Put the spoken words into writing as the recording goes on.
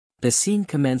The scene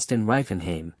commenced in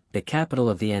Reifenheim, the capital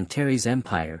of the Antares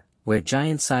Empire, where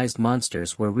giant-sized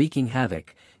monsters were wreaking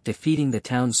havoc, defeating the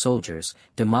town's soldiers,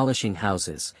 demolishing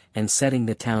houses, and setting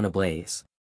the town ablaze.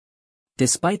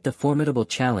 Despite the formidable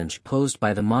challenge posed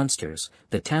by the monsters,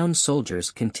 the town's soldiers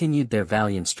continued their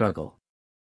valiant struggle.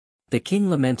 The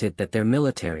king lamented that their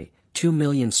military, 2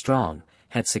 million strong,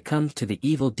 had succumbed to the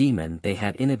evil demon they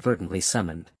had inadvertently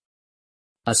summoned.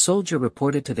 A soldier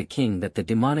reported to the king that the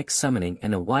demonic summoning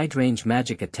and a wide-range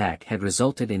magic attack had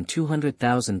resulted in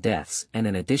 200,000 deaths and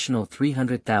an additional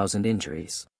 300,000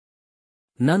 injuries.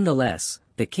 Nonetheless,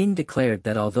 the king declared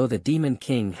that although the demon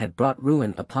king had brought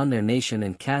ruin upon their nation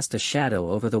and cast a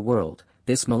shadow over the world,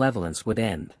 this malevolence would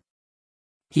end.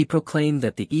 He proclaimed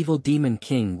that the evil demon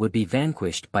king would be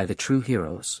vanquished by the true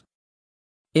heroes.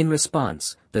 In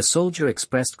response, the soldier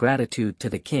expressed gratitude to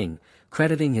the king,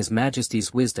 crediting His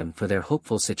Majesty's wisdom for their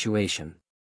hopeful situation.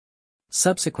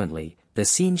 Subsequently, the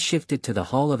scene shifted to the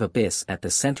Hall of Abyss at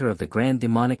the center of the grand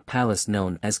demonic palace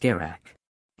known as Garak.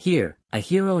 Here, a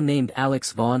hero named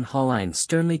Alex von Hallein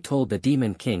sternly told the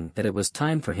demon king that it was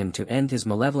time for him to end his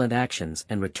malevolent actions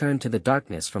and return to the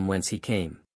darkness from whence he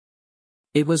came.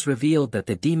 It was revealed that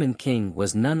the demon king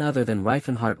was none other than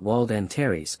Reifenhard Wald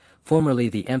Antares, formerly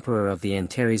the emperor of the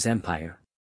Antares Empire.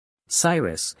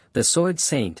 Cyrus, the Sword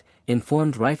Saint,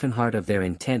 informed Reifenhard of their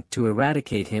intent to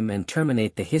eradicate him and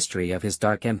terminate the history of his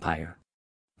dark empire.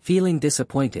 Feeling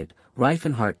disappointed,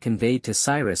 Reifenhard conveyed to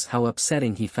Cyrus how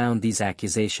upsetting he found these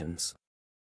accusations.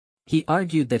 He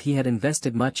argued that he had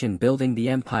invested much in building the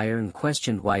empire and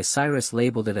questioned why Cyrus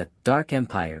labeled it a dark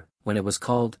empire, when it was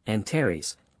called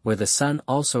Antares, where the sun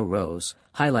also rose,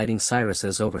 highlighting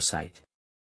Cyrus's oversight.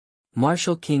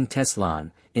 Marshal King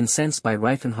Teslan, incensed by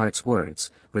Reifenhardt's words,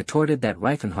 retorted that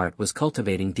Reifenhardt was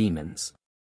cultivating demons.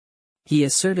 He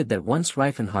asserted that once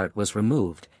Reifenhardt was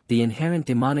removed, the inherent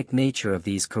demonic nature of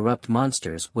these corrupt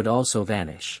monsters would also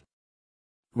vanish.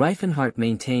 Reifenhardt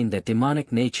maintained that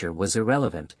demonic nature was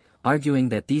irrelevant, arguing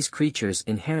that these creatures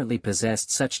inherently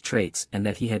possessed such traits and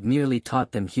that he had merely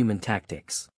taught them human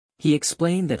tactics. He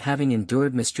explained that having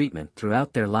endured mistreatment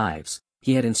throughout their lives,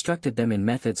 he had instructed them in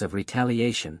methods of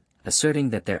retaliation, asserting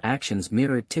that their actions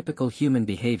mirrored typical human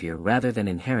behavior rather than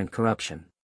inherent corruption.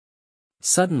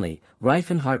 Suddenly,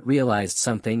 Reifenhardt realized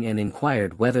something and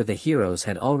inquired whether the heroes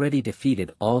had already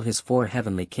defeated all his 4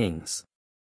 heavenly kings.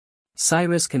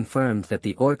 Cyrus confirmed that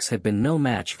the orcs had been no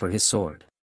match for his sword.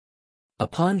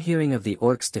 Upon hearing of the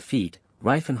orcs' defeat,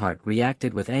 Reifenhardt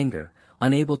reacted with anger,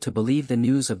 unable to believe the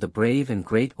news of the brave and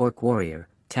great orc warrior,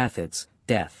 Tathid's,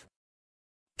 death.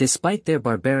 Despite their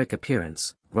barbaric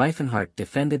appearance, Reifenhardt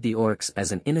defended the orcs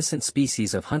as an innocent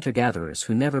species of hunter-gatherers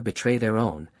who never betray their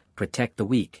own, protect the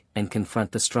weak, and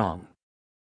confront the strong.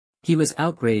 He was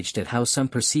outraged at how some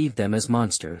perceived them as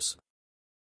monsters.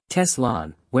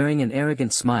 Teslan, wearing an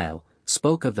arrogant smile,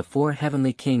 spoke of the 4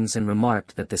 heavenly kings and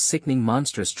remarked that the sickening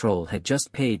monstrous troll had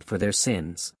just paid for their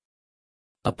sins.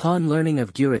 Upon learning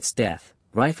of Gurit's death,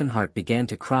 Reifenhardt began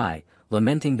to cry,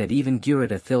 lamenting that even Gurit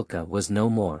Athilka was no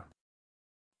more.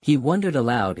 He wondered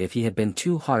aloud if he had been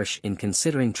too harsh in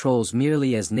considering trolls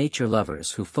merely as nature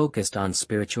lovers who focused on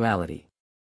spirituality.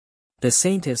 The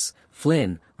Saintess,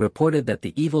 Flynn, reported that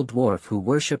the evil dwarf who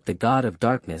worshipped the god of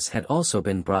darkness had also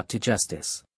been brought to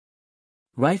justice.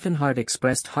 Reifenhardt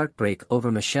expressed heartbreak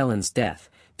over Michellen's death,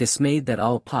 dismayed that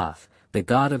Alpath, the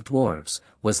god of dwarves,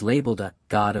 was labeled a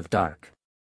god of dark.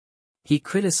 He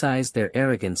criticized their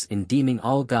arrogance in deeming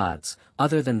all gods,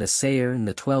 other than the Sayer and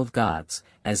the 12 gods,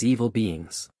 as evil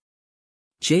beings.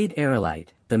 Jade Aerolite,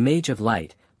 the Mage of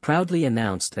Light, proudly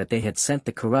announced that they had sent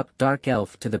the corrupt dark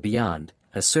elf to the beyond,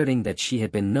 asserting that she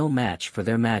had been no match for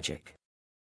their magic.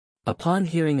 Upon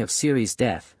hearing of Ciri's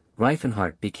death,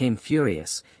 Reifenhardt became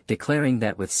furious, declaring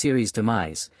that with Ciri's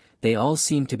demise, they all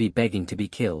seemed to be begging to be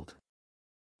killed.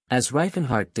 As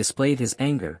Reifenhardt displayed his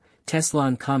anger,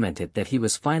 Teslan commented that he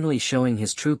was finally showing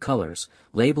his true colors,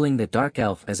 labeling the dark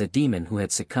elf as a demon who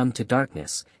had succumbed to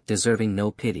darkness, deserving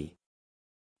no pity.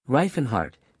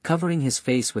 Reifenhardt, covering his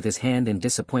face with his hand in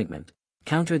disappointment,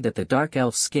 countered that the dark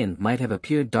elf's skin might have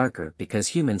appeared darker because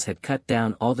humans had cut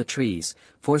down all the trees,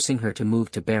 forcing her to move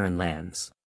to barren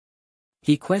lands.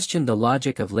 He questioned the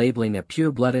logic of labeling a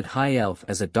pure-blooded high elf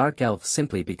as a dark elf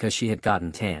simply because she had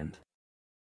gotten tanned.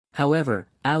 However,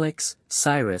 Alex,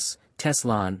 Cyrus,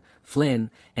 Teslan, Flynn,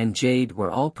 and Jade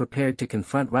were all prepared to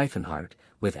confront Reifenhardt,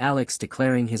 with Alex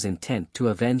declaring his intent to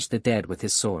avenge the dead with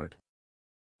his sword.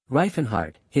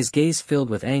 Reifenhardt, his gaze filled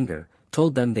with anger,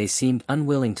 told them they seemed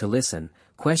unwilling to listen,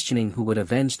 questioning who would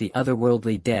avenge the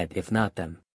otherworldly dead if not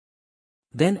them.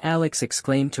 Then Alex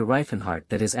exclaimed to Reifenhart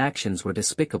that his actions were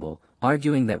despicable,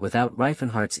 arguing that without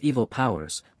Reifenhart's evil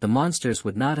powers, the monsters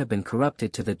would not have been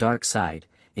corrupted to the dark side.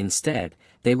 Instead,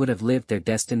 they would have lived their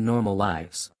destined normal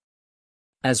lives.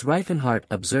 As Reifenhart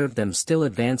observed them still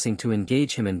advancing to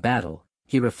engage him in battle,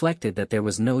 he reflected that there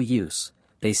was no use,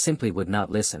 they simply would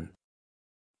not listen.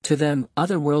 To them,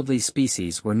 otherworldly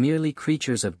species were merely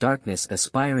creatures of darkness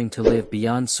aspiring to live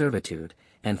beyond servitude,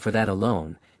 and for that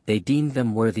alone, they deemed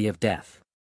them worthy of death.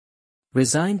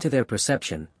 Resigned to their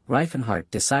perception, Reifenhart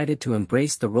decided to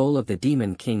embrace the role of the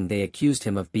demon king they accused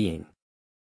him of being.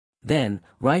 Then,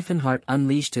 Reifenhart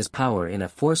unleashed his power in a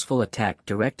forceful attack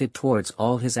directed towards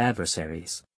all his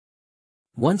adversaries.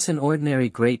 Once an ordinary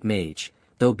great mage,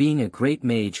 though being a great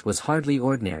mage was hardly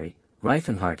ordinary,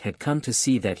 Reifenhart had come to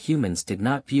see that humans did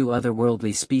not view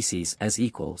otherworldly species as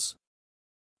equals.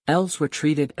 Elves were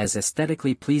treated as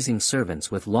aesthetically pleasing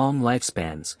servants with long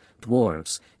lifespans,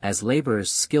 dwarves, as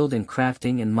laborers skilled in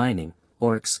crafting and mining,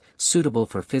 orcs, suitable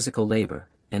for physical labor,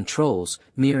 and trolls,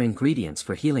 mere ingredients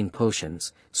for healing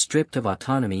potions, stripped of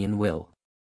autonomy and will.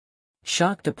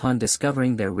 Shocked upon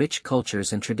discovering their rich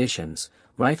cultures and traditions,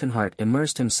 Reifenhart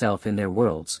immersed himself in their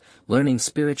worlds, learning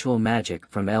spiritual magic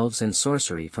from elves and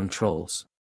sorcery from trolls.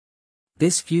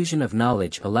 This fusion of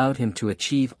knowledge allowed him to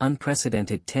achieve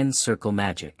unprecedented 10-circle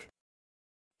magic.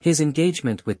 His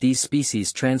engagement with these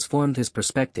species transformed his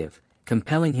perspective,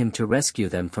 compelling him to rescue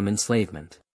them from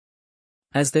enslavement.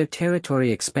 As their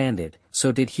territory expanded,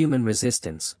 so did human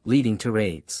resistance, leading to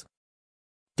raids.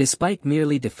 Despite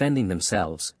merely defending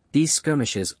themselves, these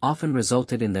skirmishes often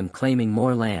resulted in them claiming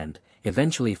more land,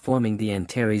 eventually forming the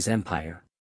Antares Empire.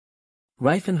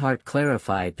 Reifenhart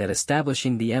clarified that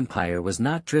establishing the empire was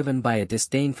not driven by a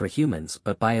disdain for humans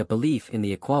but by a belief in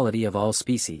the equality of all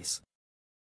species.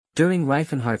 During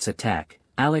Reifenhart's attack,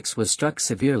 Alex was struck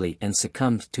severely and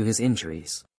succumbed to his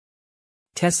injuries.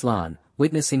 Teslan,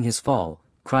 witnessing his fall,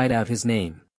 cried out his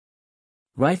name.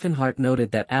 Reifenhart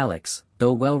noted that Alex,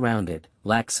 though well-rounded,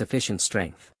 lacked sufficient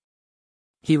strength.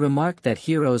 He remarked that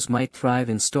heroes might thrive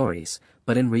in stories,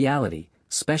 but in reality,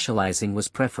 specializing was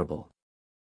preferable.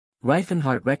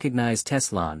 Reifenhart recognized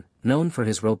Teslan, known for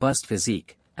his robust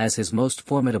physique, as his most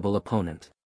formidable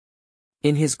opponent.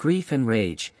 In his grief and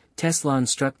rage, Teslan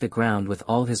struck the ground with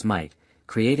all his might,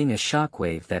 creating a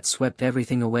shockwave that swept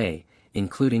everything away,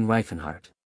 including Reifenhart.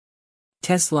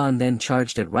 Teslan then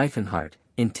charged at Reifenhart,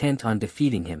 intent on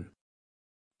defeating him.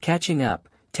 Catching up,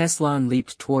 Teslan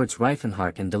leaped towards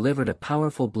Reifenhart and delivered a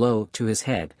powerful blow to his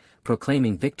head,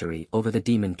 proclaiming victory over the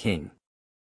Demon King.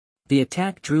 The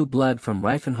attack drew blood from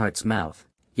Reifenhart's mouth,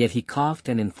 yet he coughed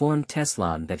and informed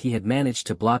Teslan that he had managed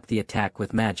to block the attack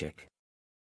with magic.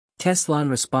 Teslan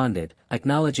responded,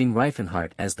 acknowledging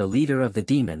Reifenhart as the leader of the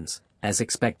demons, as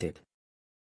expected.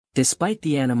 Despite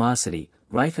the animosity,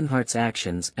 Reifenhart's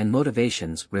actions and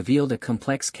motivations revealed a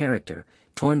complex character,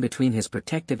 torn between his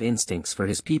protective instincts for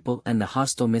his people and the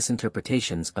hostile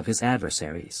misinterpretations of his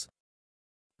adversaries.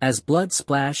 As blood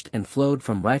splashed and flowed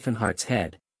from Reifenhart's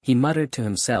head, he muttered to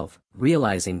himself,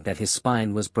 realizing that his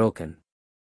spine was broken.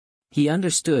 He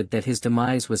understood that his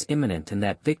demise was imminent and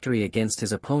that victory against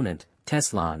his opponent,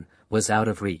 Teslan, was out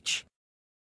of reach.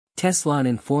 Teslan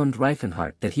informed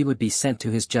Reifenhart that he would be sent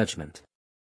to his judgment.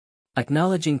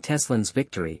 Acknowledging Teslan's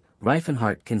victory,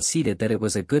 Reifenhart conceded that it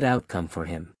was a good outcome for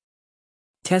him.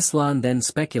 Teslan then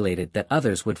speculated that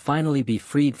others would finally be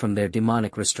freed from their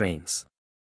demonic restraints.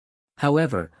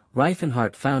 However,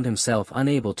 Reifenhart found himself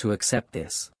unable to accept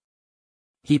this.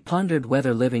 He pondered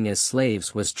whether living as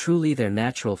slaves was truly their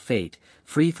natural fate,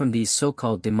 free from these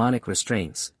so-called demonic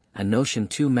restraints, a notion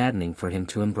too maddening for him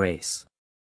to embrace.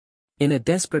 In a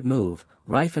desperate move,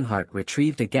 Reifenhart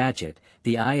retrieved a gadget,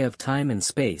 the Eye of Time and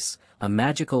Space, a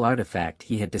magical artifact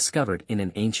he had discovered in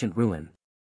an ancient ruin.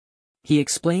 He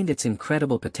explained its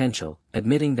incredible potential,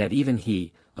 admitting that even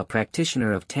he, a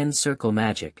practitioner of 10-circle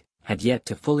magic, had yet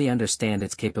to fully understand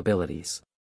its capabilities.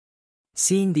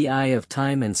 Seeing the Eye of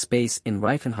Time and Space in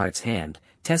Reifenhart's hand,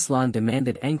 Teslan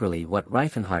demanded angrily what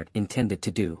Reifenhart intended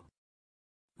to do.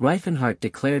 Reifenhart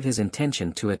declared his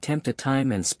intention to attempt a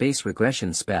time and space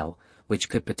regression spell, which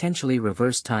could potentially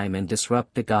reverse time and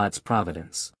disrupt the god's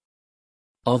providence.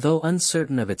 Although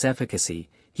uncertain of its efficacy,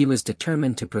 he was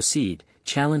determined to proceed,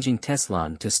 challenging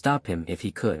Teslan to stop him if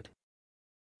he could.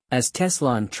 As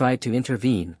Teslan tried to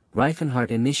intervene,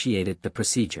 Reifenhart initiated the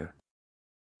procedure.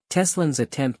 Teslan's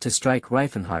attempt to strike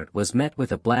Reifenhart was met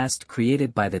with a blast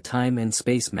created by the time and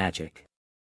space magic.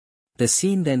 The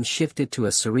scene then shifted to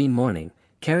a serene morning,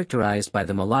 characterized by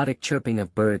the melodic chirping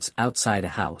of birds outside a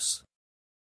house.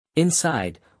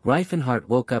 Inside, Reifenhart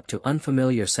woke up to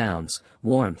unfamiliar sounds,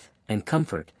 warmth, and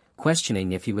comfort,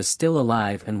 questioning if he was still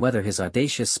alive and whether his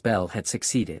audacious spell had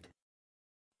succeeded.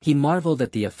 He marveled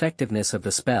at the effectiveness of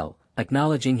the spell,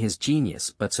 acknowledging his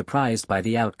genius but surprised by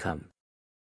the outcome.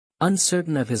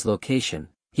 Uncertain of his location,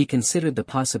 he considered the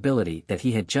possibility that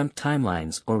he had jumped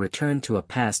timelines or returned to a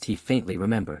past he faintly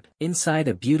remembered. Inside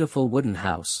a beautiful wooden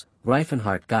house,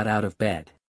 Reifenhart got out of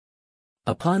bed.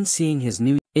 Upon seeing his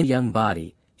new, young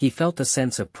body, he felt a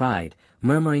sense of pride,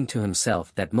 murmuring to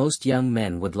himself that most young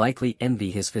men would likely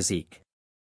envy his physique.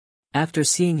 After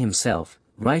seeing himself,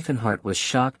 Reifenhart was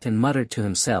shocked and muttered to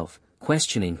himself,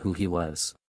 questioning who he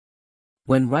was.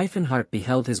 When Reifenhart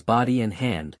beheld his body and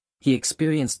hand, he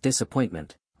experienced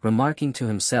disappointment, remarking to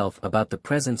himself about the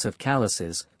presence of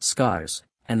calluses, scars,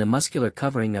 and the muscular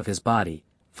covering of his body,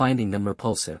 finding them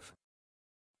repulsive.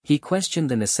 He questioned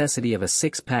the necessity of a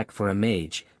six-pack for a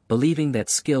mage, believing that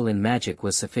skill in magic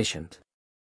was sufficient.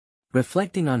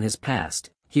 Reflecting on his past,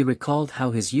 he recalled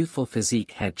how his youthful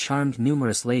physique had charmed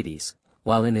numerous ladies,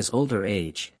 while in his older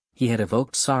age, he had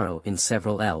evoked sorrow in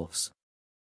several elves.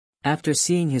 After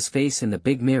seeing his face in the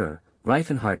big mirror,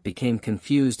 Reifenhart became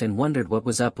confused and wondered what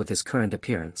was up with his current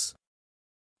appearance.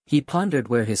 He pondered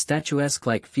where his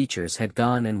statuesque-like features had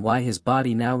gone and why his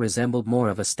body now resembled more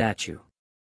of a statue.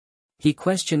 He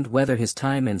questioned whether his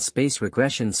time and space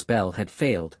regression spell had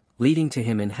failed, leading to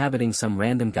him inhabiting some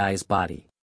random guy's body.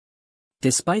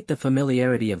 Despite the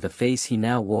familiarity of the face he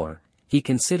now wore, he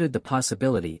considered the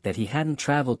possibility that he hadn't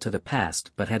traveled to the past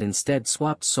but had instead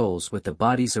swapped souls with the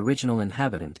body's original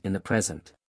inhabitant in the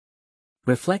present.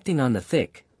 Reflecting on the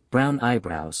thick, brown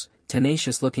eyebrows,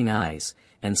 tenacious-looking eyes,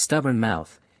 and stubborn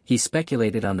mouth, he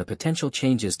speculated on the potential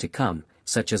changes to come,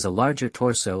 such as a larger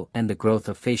torso and the growth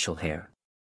of facial hair.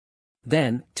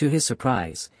 Then, to his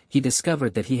surprise, he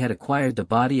discovered that he had acquired the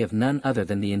body of none other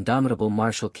than the indomitable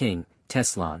martial king,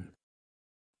 Teslan.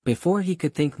 Before he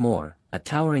could think more, a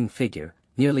towering figure,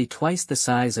 nearly twice the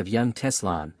size of young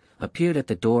Teslan, appeared at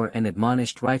the door and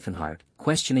admonished Reifenhart,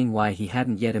 questioning why he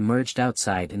hadn't yet emerged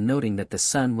outside and noting that the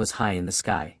sun was high in the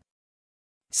sky.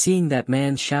 Seeing that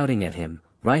man shouting at him,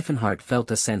 Reifenhart felt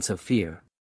a sense of fear.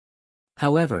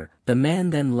 However, the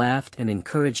man then laughed and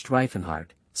encouraged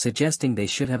Reifenhart, suggesting they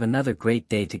should have another great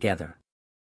day together.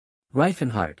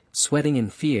 Reifenhart, sweating in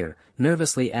fear,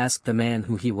 nervously asked the man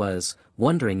who he was,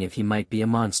 wondering if he might be a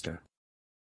monster.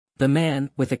 The man,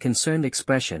 with a concerned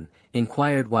expression,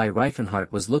 inquired why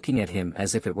Reifenhart was looking at him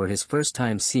as if it were his first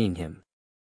time seeing him.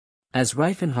 As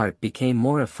Reifenhart became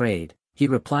more afraid, he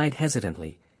replied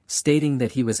hesitantly, stating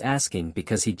that he was asking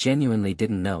because he genuinely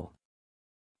didn't know.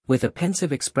 With a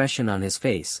pensive expression on his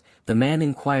face, the man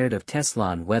inquired of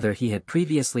Teslan whether he had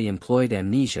previously employed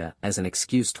amnesia as an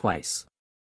excuse twice.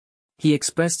 He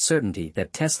expressed certainty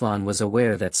that Teslan was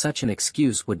aware that such an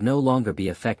excuse would no longer be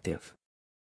effective.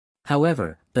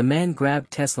 However, the man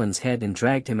grabbed Teslan's head and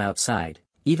dragged him outside,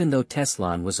 even though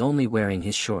Teslan was only wearing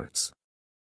his shorts.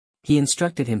 He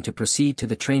instructed him to proceed to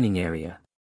the training area.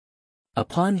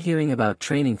 Upon hearing about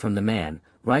training from the man,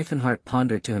 Reifenhart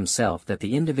pondered to himself that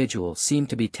the individual seemed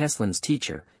to be Teslan's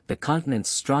teacher, the continent's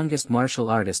strongest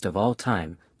martial artist of all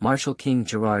time, Martial King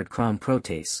Gerard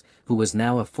Krom-Protes, who was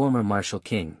now a former martial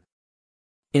king.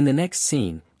 In the next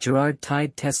scene, Gerard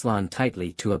tied Teslan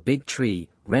tightly to a big tree,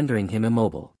 rendering him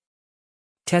immobile.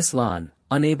 Teslan,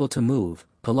 unable to move,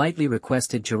 politely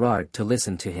requested Gerard to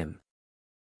listen to him.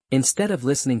 Instead of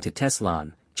listening to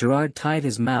Teslan, Gerard tied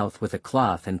his mouth with a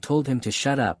cloth and told him to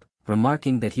shut up,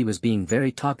 remarking that he was being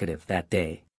very talkative that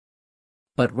day.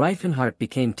 But Reifenhart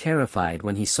became terrified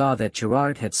when he saw that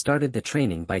Gerard had started the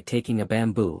training by taking a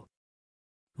bamboo.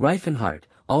 Reifenhart,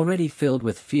 already filled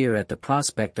with fear at the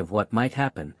prospect of what might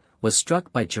happen, was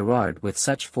struck by Gerard with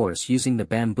such force using the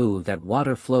bamboo that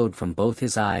water flowed from both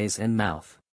his eyes and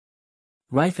mouth.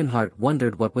 Reifenhart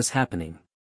wondered what was happening.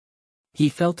 He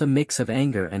felt a mix of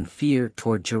anger and fear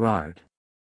toward Gerard.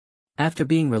 After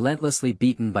being relentlessly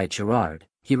beaten by Gerard,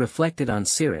 he reflected on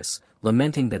Cirrus,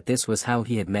 lamenting that this was how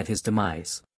he had met his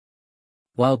demise.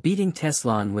 While beating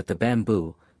Teslan with the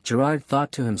bamboo, Gerard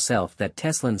thought to himself that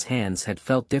Teslan's hands had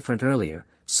felt different earlier,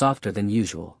 softer than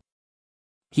usual.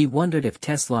 He wondered if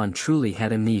Teslan truly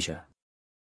had amnesia.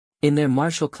 In their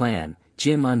martial clan,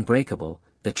 Jim Unbreakable,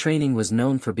 the training was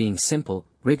known for being simple,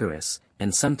 rigorous,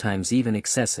 and sometimes even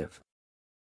excessive.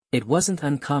 It wasn't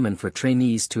uncommon for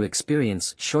trainees to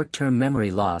experience short-term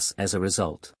memory loss as a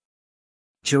result.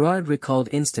 Gerard recalled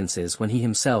instances when he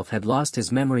himself had lost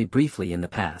his memory briefly in the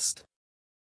past.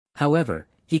 However,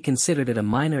 he considered it a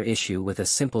minor issue with a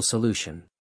simple solution.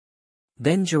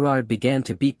 Then Gerard began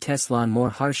to beat Teslan more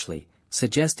harshly,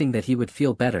 suggesting that he would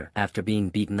feel better after being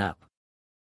beaten up.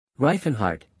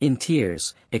 Reifenhart, in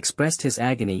tears, expressed his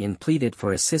agony and pleaded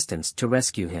for assistance to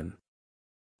rescue him.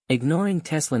 Ignoring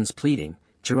Teslan's pleading,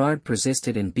 Gerard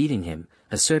persisted in beating him,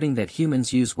 asserting that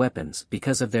humans use weapons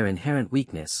because of their inherent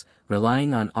weakness,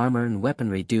 relying on armor and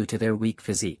weaponry due to their weak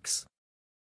physiques.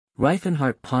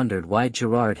 Reifenhart pondered why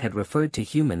Gerard had referred to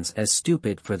humans as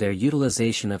stupid for their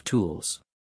utilization of tools.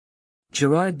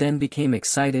 Gerard then became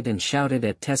excited and shouted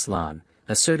at Teslan,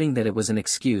 asserting that it was an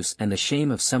excuse and the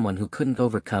shame of someone who couldn't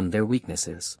overcome their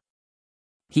weaknesses.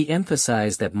 He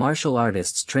emphasized that martial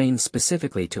artists trained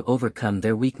specifically to overcome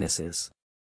their weaknesses.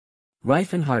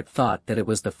 Reifenhart thought that it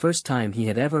was the first time he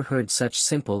had ever heard such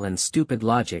simple and stupid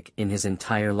logic in his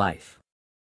entire life.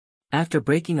 After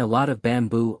breaking a lot of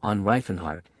bamboo on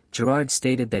Reifenhart, Gerard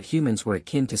stated that humans were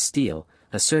akin to steel,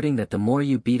 asserting that the more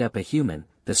you beat up a human,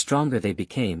 the stronger they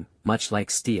became, much like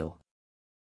steel.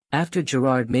 After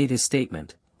Gerard made his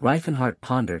statement, Reifenhart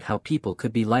pondered how people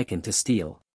could be likened to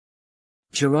steel.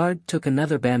 Gerard took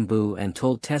another bamboo and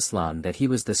told Teslan that he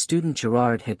was the student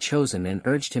Gerard had chosen and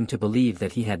urged him to believe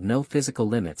that he had no physical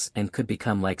limits and could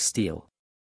become like steel.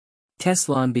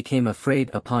 Teslan became afraid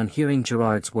upon hearing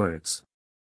Gerard's words.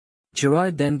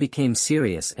 Gerard then became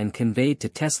serious and conveyed to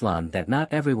Teslan that not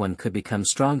everyone could become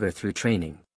stronger through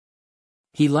training.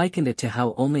 He likened it to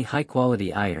how only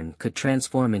high-quality iron could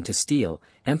transform into steel,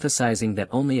 emphasizing that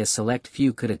only a select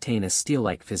few could attain a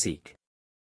steel-like physique.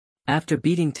 After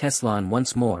beating Teslan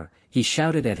once more, he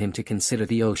shouted at him to consider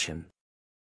the ocean.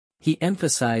 He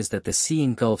emphasized that the sea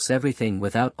engulfs everything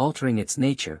without altering its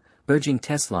nature, urging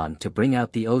Teslan to bring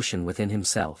out the ocean within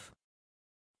himself.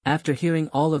 After hearing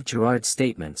all of Gerard's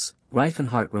statements,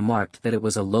 Reifenhart remarked that it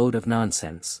was a load of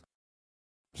nonsense.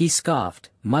 He scoffed,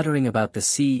 muttering about the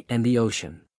sea and the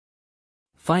ocean.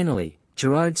 Finally,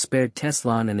 Gerard spared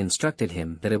Teslan and instructed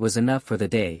him that it was enough for the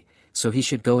day, so he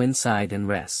should go inside and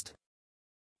rest.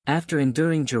 After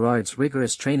enduring Gerard's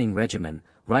rigorous training regimen,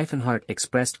 Reifenhart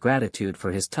expressed gratitude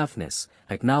for his toughness,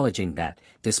 acknowledging that,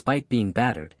 despite being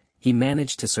battered, he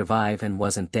managed to survive and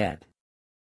wasn't dead.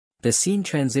 The scene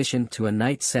transitioned to a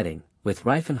night setting, with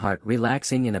Reifenhart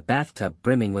relaxing in a bathtub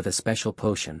brimming with a special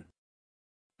potion.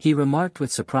 He remarked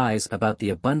with surprise about the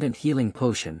abundant healing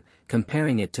potion,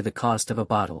 comparing it to the cost of a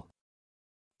bottle.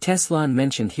 Teslan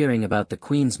mentioned hearing about the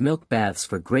Queen's milk baths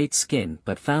for great skin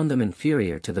but found them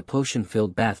inferior to the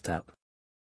potion-filled bathtub.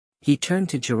 He turned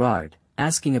to Gerard,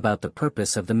 asking about the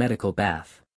purpose of the medical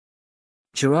bath.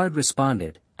 Gerard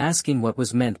responded, asking what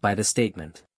was meant by the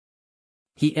statement.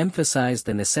 He emphasized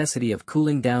the necessity of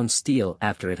cooling down steel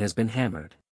after it has been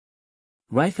hammered.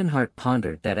 Reifenhart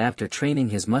pondered that after training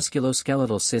his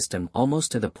musculoskeletal system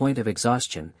almost to the point of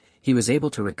exhaustion, he was able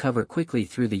to recover quickly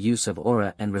through the use of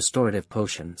aura and restorative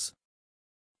potions.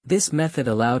 This method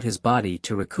allowed his body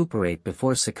to recuperate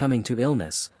before succumbing to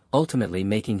illness, ultimately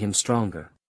making him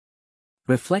stronger.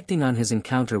 Reflecting on his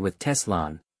encounter with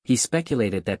Teslan, he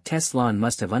speculated that Teslan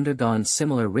must have undergone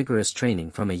similar rigorous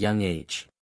training from a young age.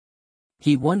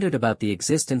 He wondered about the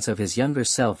existence of his younger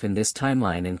self in this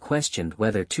timeline and questioned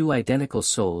whether two identical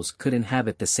souls could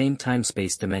inhabit the same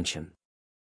time-space dimension.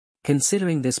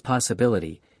 Considering this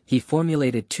possibility, he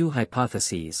formulated two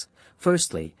hypotheses: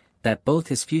 firstly, that both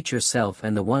his future self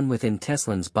and the one within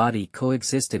Teslan's body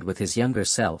coexisted with his younger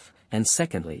self, and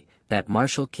secondly, that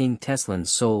Martial King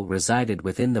Teslan's soul resided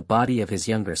within the body of his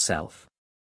younger self.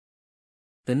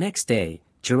 The next day,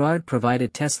 Gerard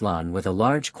provided Teslan with a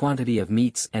large quantity of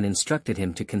meats and instructed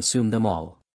him to consume them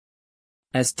all.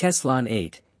 As Teslan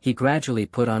ate, he gradually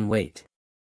put on weight.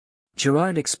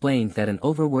 Gerard explained that an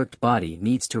overworked body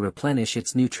needs to replenish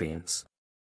its nutrients.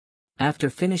 After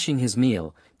finishing his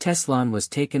meal, Teslan was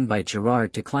taken by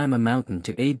Gerard to climb a mountain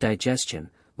to aid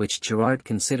digestion, which Gerard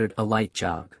considered a light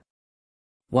jog.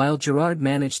 While Gerard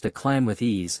managed the climb with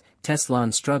ease,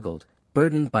 Teslan struggled,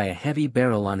 burdened by a heavy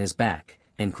barrel on his back,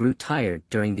 and grew tired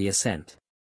during the ascent.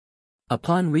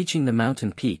 Upon reaching the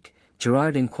mountain peak,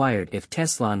 Gerard inquired if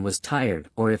Teslan was tired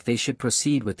or if they should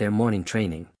proceed with their morning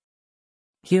training.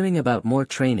 Hearing about more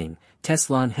training,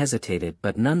 Teslan hesitated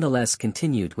but nonetheless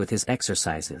continued with his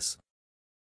exercises.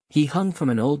 He hung from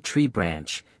an old tree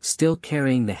branch, still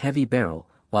carrying the heavy barrel,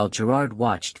 while Gerard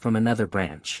watched from another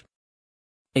branch.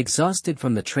 Exhausted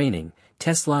from the training,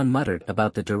 Teslan muttered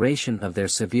about the duration of their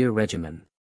severe regimen.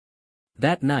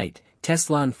 That night,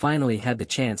 Teslan finally had the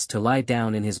chance to lie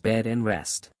down in his bed and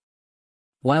rest.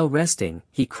 While resting,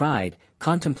 he cried,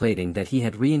 contemplating that he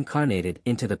had reincarnated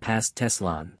into the past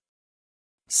Teslan.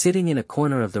 Sitting in a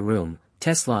corner of the room,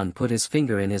 Teslan put his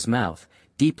finger in his mouth,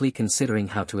 deeply considering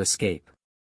how to escape.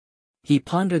 He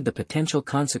pondered the potential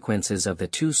consequences of the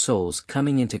two souls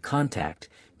coming into contact,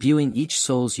 viewing each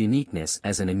soul's uniqueness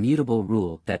as an immutable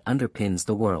rule that underpins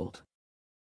the world.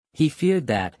 He feared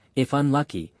that, if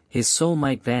unlucky, his soul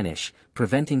might vanish,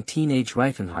 preventing teenage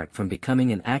Reifenhardt from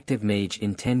becoming an active mage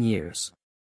in 10 years.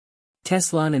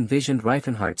 Teslan envisioned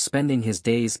Reifenhardt spending his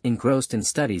days engrossed in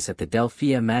studies at the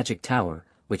Delphia magic tower,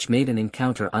 which made an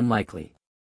encounter unlikely.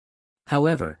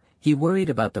 However, he worried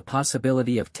about the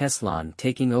possibility of Teslan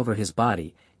taking over his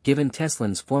body, given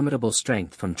Teslan's formidable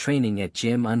strength from training at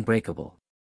Gym Unbreakable.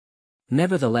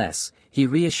 Nevertheless, he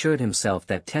reassured himself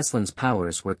that Teslan's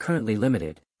powers were currently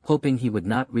limited, hoping he would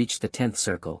not reach the 10th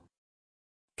circle.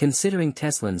 Considering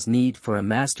Teslan's need for a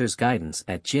master's guidance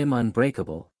at Gym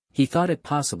Unbreakable, he thought it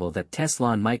possible that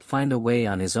Teslan might find a way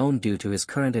on his own due to his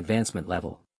current advancement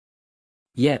level.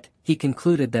 Yet, he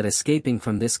concluded that escaping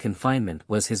from this confinement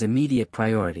was his immediate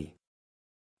priority.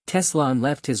 Teslan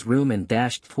left his room and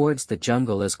dashed towards the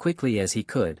jungle as quickly as he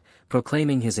could,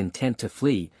 proclaiming his intent to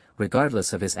flee,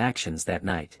 regardless of his actions that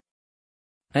night.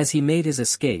 As he made his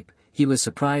escape, he was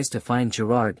surprised to find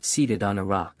Gerard seated on a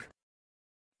rock.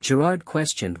 Gerard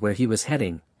questioned where he was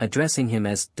heading, addressing him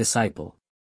as disciple.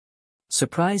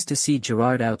 Surprised to see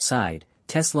Gerard outside,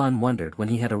 Teslan wondered when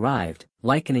he had arrived,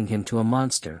 likening him to a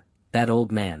monster, that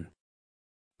old man.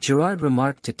 Gerard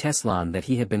remarked to Teslan that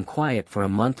he had been quiet for a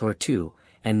month or two,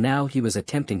 and now he was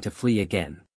attempting to flee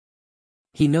again.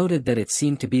 He noted that it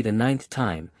seemed to be the 9th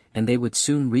time, and they would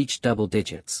soon reach double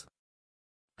digits.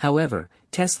 However,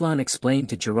 Teslan explained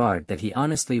to Gerard that he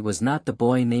honestly was not the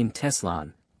boy named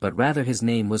Teslan, but rather his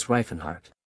name was Reifenhardt.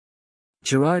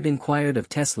 Gerard inquired of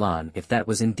Teslan if that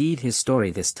was indeed his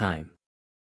story this time.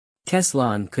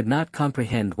 Teslan could not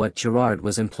comprehend what Gerard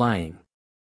was implying.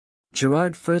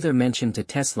 Gerard further mentioned to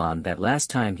Teslan that last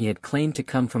time he had claimed to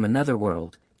come from another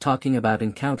world, talking about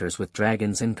encounters with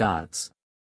dragons and gods.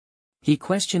 He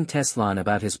questioned Teslan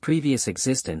about his previous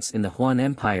existence in the Huan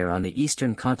Empire on the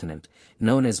eastern continent,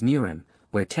 known as Murim,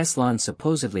 where Teslan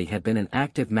supposedly had been an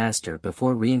active master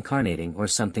before reincarnating or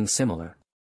something similar.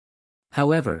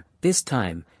 However, this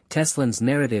time, Teslan's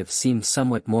narrative seemed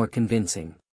somewhat more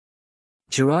convincing.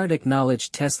 Gerard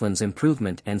acknowledged Teslan's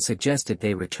improvement and suggested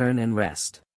they return and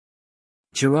rest.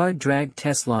 Gerard dragged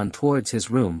Teslan towards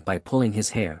his room by pulling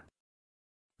his hair.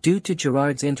 Due to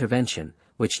Gerard's intervention,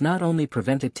 which not only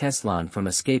prevented Teslan from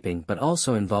escaping but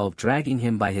also involved dragging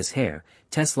him by his hair,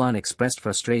 Teslan expressed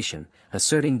frustration,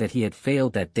 asserting that he had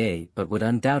failed that day but would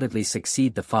undoubtedly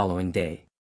succeed the following day.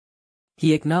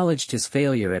 He acknowledged his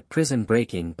failure at prison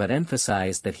breaking but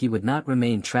emphasized that he would not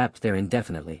remain trapped there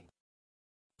indefinitely.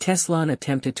 Teslan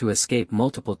attempted to escape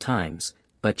multiple times,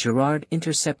 but Gerard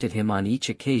intercepted him on each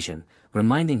occasion,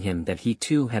 reminding him that he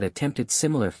too had attempted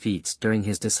similar feats during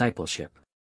his discipleship.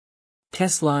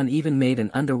 Teslan even made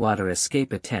an underwater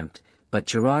escape attempt, but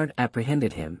Gerard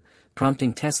apprehended him,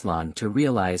 prompting Teslan to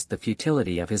realize the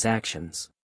futility of his actions.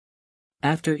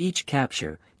 After each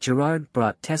capture, Gerard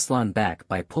brought Teslan back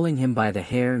by pulling him by the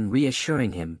hair and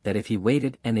reassuring him that if he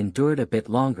waited and endured a bit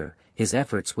longer, his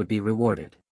efforts would be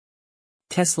rewarded.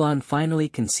 Teslan finally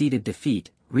conceded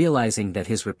defeat, realizing that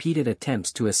his repeated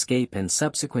attempts to escape and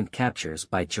subsequent captures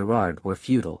by Gerard were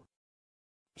futile.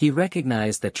 He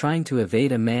recognized that trying to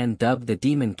evade a man dubbed the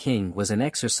Demon King was an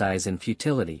exercise in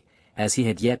futility, as he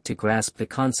had yet to grasp the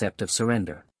concept of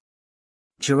surrender.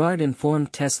 Gerard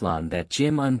informed Teslan that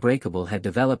Gym Unbreakable had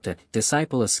developed a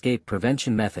disciple escape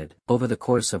prevention method over the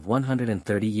course of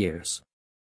 130 years.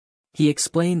 He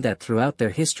explained that throughout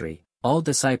their history, all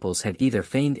disciples had either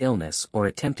feigned illness or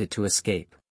attempted to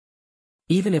escape.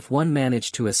 Even if one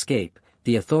managed to escape,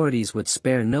 the authorities would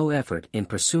spare no effort in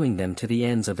pursuing them to the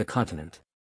ends of the continent.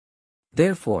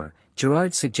 Therefore,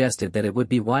 Gerard suggested that it would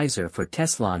be wiser for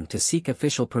Teslan to seek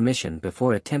official permission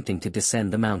before attempting to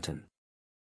descend the mountain.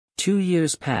 2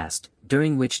 years passed,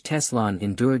 during which Teslan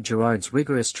endured Gerard's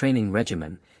rigorous training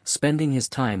regimen, spending his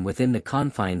time within the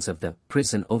confines of the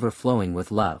prison overflowing with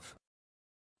love.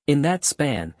 In that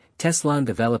span, Teslan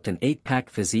developed an 8-pack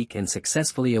physique and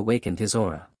successfully awakened his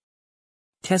aura.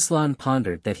 Teslan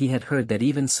pondered that he had heard that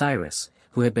even Cyrus,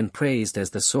 who had been praised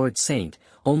as the Sword Saint,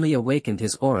 only awakened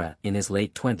his aura in his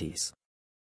late 20s.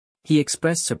 He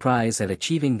expressed surprise at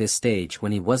achieving this stage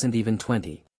when he wasn't even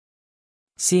 20.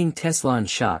 Seeing Teslan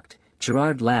shocked,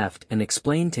 Gerard laughed and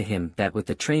explained to him that with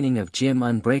the training of Gym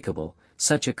Unbreakable,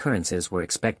 such occurrences were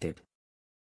expected.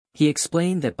 He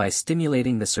explained that by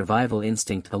stimulating the survival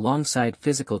instinct alongside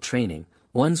physical training,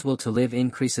 one's will to live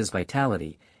increases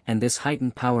vitality, and this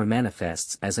heightened power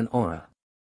manifests as an aura.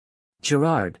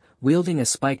 Gerard, wielding a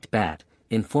spiked bat,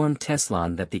 informed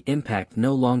Teslan that the impact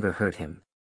no longer hurt him.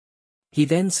 He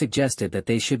then suggested that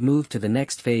they should move to the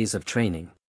next phase of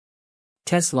training.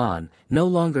 Teslan, no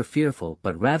longer fearful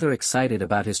but rather excited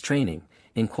about his training,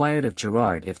 inquired of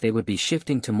Gerard if they would be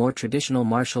shifting to more traditional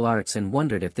martial arts and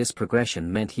wondered if this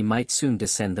progression meant he might soon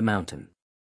descend the mountain.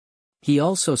 He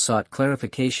also sought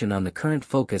clarification on the current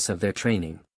focus of their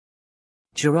training.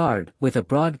 Gerard, with a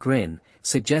broad grin,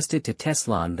 suggested to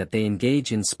Teslan that they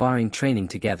engage in sparring training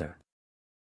together.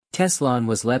 Teslan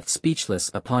was left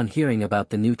speechless upon hearing about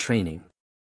the new training.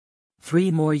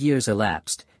 3 more years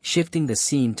elapsed, shifting the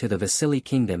scene to the Vasily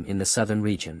Kingdom in the southern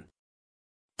region.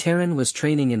 Terran was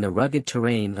training in the rugged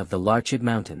terrain of the Larchid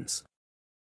Mountains.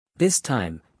 This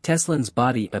time, Teslan's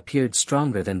body appeared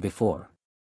stronger than before.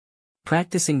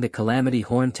 Practicing the Calamity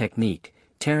Horn technique,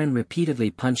 Terran repeatedly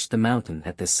punched the mountain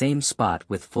at the same spot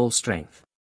with full strength.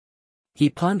 He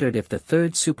pondered if the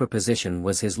third superposition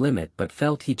was his limit but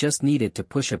felt he just needed to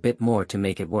push a bit more to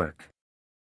make it work.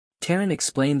 Terran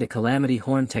explained the Calamity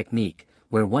Horn technique,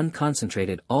 where one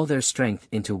concentrated all their strength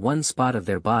into one spot of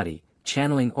their body,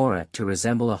 channeling aura to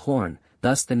resemble a horn,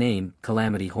 thus the name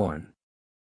Calamity Horn.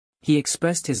 He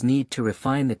expressed his need to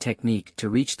refine the technique to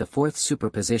reach the 4th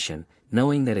superposition,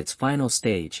 knowing that its final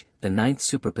stage, the 9th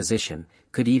superposition,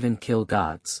 could even kill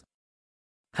gods.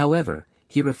 However,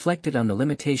 he reflected on the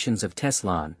limitations of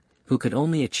Teslan, who could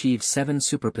only achieve 7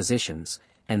 superpositions,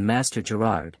 and Master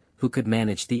Gerard, who could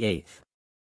manage the 8th.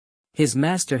 His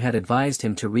master had advised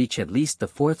him to reach at least the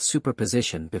 4th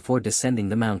superposition before descending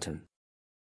the mountain.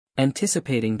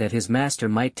 Anticipating that his master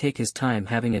might take his time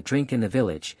having a drink in the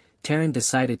village, Terran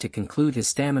decided to conclude his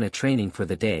stamina training for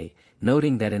the day,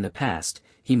 noting that in the past,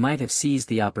 he might have seized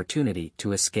the opportunity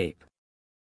to escape.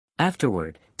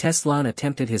 Afterward, Teslan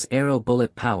attempted his arrow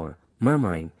bullet power,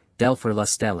 murmuring, Delfer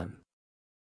Lustellum.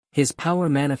 His power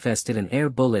manifested an air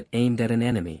bullet aimed at an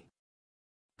enemy.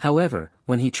 However,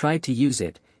 when he tried to use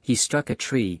it, he struck a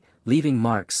tree, leaving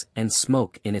marks and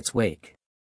smoke in its wake.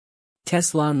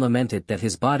 Teslan lamented that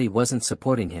his body wasn't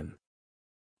supporting him.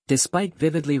 Despite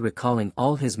vividly recalling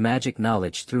all his magic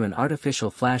knowledge through an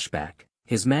artificial flashback,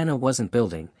 his mana wasn't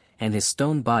building, and his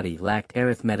stone body lacked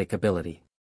arithmetic ability.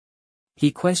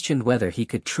 He questioned whether he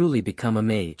could truly become a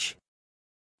mage.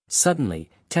 Suddenly,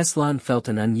 Teslan felt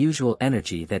an unusual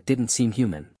energy that didn't seem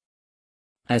human.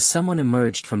 As someone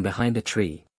emerged from behind a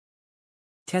tree,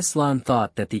 Teslan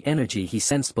thought that the energy he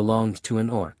sensed belonged to an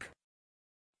orc.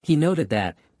 He noted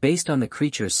that, based on the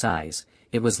creature's size,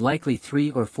 it was likely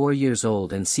 3 or 4 years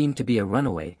old and seemed to be a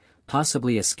runaway,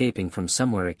 possibly escaping from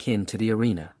somewhere akin to the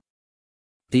arena.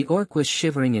 The orc was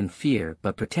shivering in fear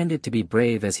but pretended to be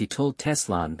brave as he told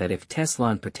Teslan that if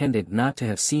Teslan pretended not to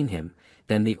have seen him,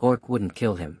 then the orc wouldn't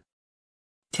kill him.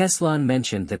 Teslan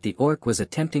mentioned that the orc was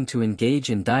attempting to engage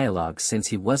in dialogue since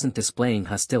he wasn't displaying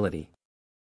hostility.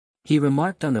 He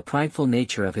remarked on the prideful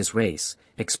nature of his race,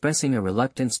 expressing a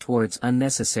reluctance towards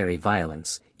unnecessary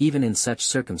violence, even in such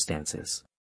circumstances.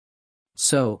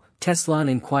 So, Teslan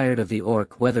inquired of the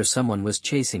orc whether someone was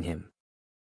chasing him.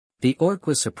 The orc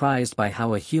was surprised by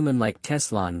how a human like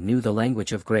Teslan knew the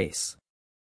language of grace.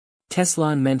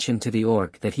 Teslan mentioned to the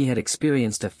orc that he had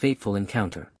experienced a fateful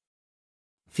encounter.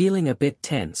 Feeling a bit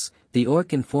tense, the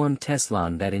orc informed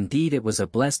Teslan that indeed it was a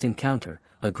blessed encounter,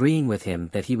 agreeing with him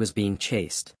that he was being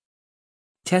chased.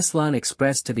 Teslan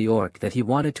expressed to the orc that he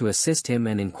wanted to assist him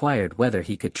and inquired whether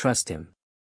he could trust him.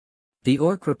 The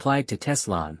orc replied to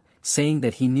Teslan, saying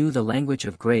that he knew the language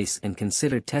of grace and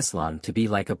considered Teslan to be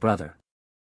like a brother.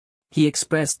 He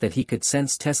expressed that he could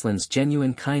sense Teslan's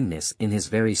genuine kindness in his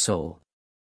very soul.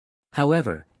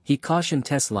 However, he cautioned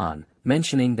Teslan,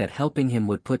 mentioning that helping him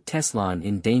would put Teslan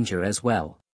in danger as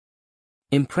well.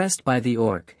 Impressed by the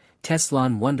orc,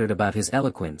 Teslan wondered about his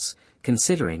eloquence,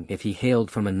 considering if he hailed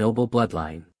from a noble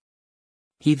bloodline.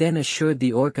 He then assured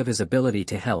the orc of his ability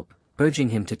to help, urging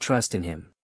him to trust in him.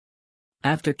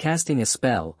 After casting a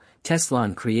spell,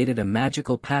 Teslan created a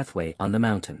magical pathway on the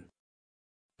mountain.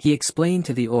 He explained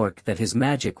to the orc that his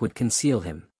magic would conceal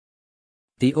him.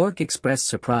 The orc expressed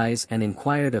surprise and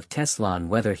inquired of Teslan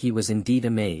whether he was indeed a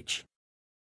mage.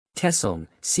 Teslan,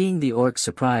 seeing the orc's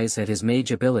surprise at his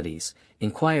mage abilities,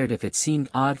 inquired if it seemed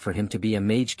odd for him to be a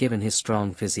mage given his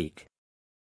strong physique.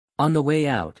 On the way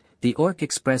out, the orc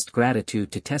expressed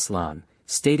gratitude to Teslan,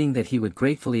 stating that he would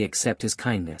gratefully accept his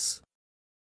kindness.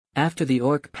 After the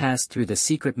orc passed through the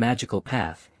secret magical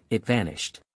path, it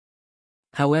vanished.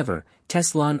 However,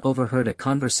 Teslan overheard a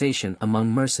conversation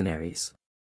among mercenaries.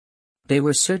 They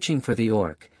were searching for the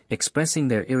orc, expressing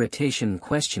their irritation and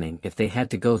questioning if they had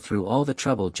to go through all the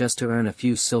trouble just to earn a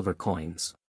few silver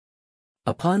coins.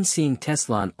 Upon seeing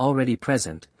Teslan already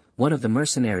present, one of the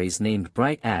mercenaries named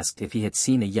Bright asked if he had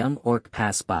seen a young orc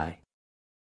pass by.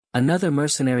 Another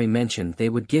mercenary mentioned they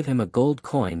would give him a gold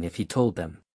coin if he told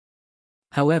them.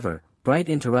 However, Bright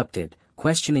interrupted,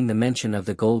 questioning the mention of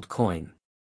the gold coin.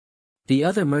 The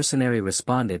other mercenary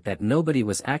responded that nobody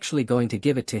was actually going to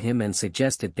give it to him and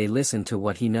suggested they listen to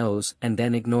what he knows and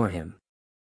then ignore him.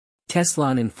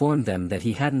 Teslan informed them that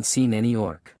he hadn't seen any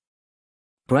orc.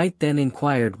 Bright then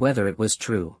inquired whether it was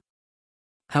true.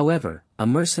 However, a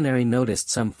mercenary noticed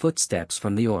some footsteps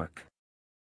from the orc.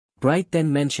 Bright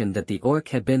then mentioned that the orc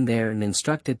had been there and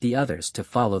instructed the others to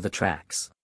follow the tracks.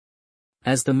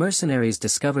 As the mercenaries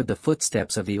discovered the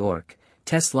footsteps of the orc,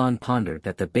 Teslan pondered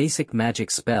that the basic magic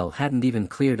spell hadn't even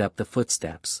cleared up the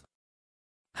footsteps.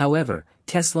 However,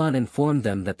 Teslan informed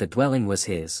them that the dwelling was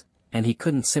his, and he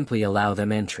couldn't simply allow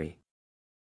them entry.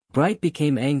 Bright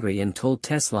became angry and told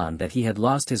Teslan that he had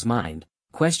lost his mind,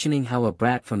 questioning how a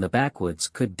brat from the backwoods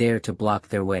could dare to block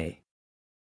their way.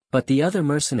 But the other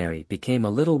mercenary became a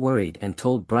little worried and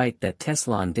told Bright that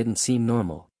Teslan didn't seem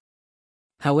normal.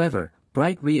 However,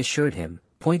 Bright reassured him,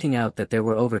 pointing out that there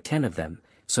were over 10 of them,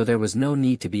 so there was no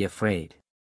need to be afraid.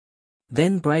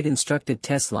 Then Bright instructed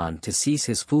Teslan to cease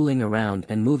his fooling around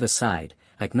and move aside,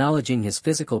 acknowledging his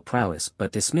physical prowess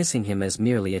but dismissing him as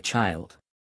merely a child.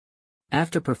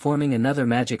 After performing another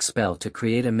magic spell to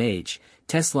create a mage,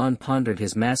 Teslan pondered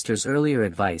his master's earlier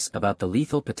advice about the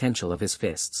lethal potential of his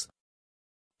fists.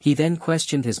 He then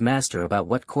questioned his master about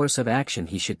what course of action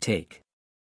he should take.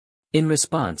 In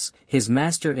response, his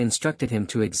master instructed him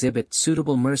to exhibit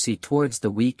suitable mercy towards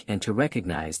the weak and to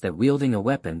recognize that wielding a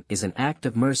weapon is an act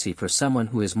of mercy for someone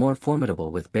who is more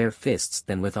formidable with bare fists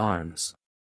than with arms.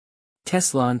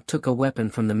 Teslan took a weapon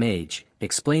from the mage,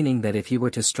 explaining that if he were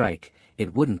to strike,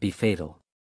 it wouldn't be fatal.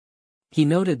 He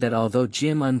noted that although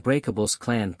Jim Unbreakable's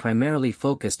clan primarily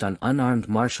focused on unarmed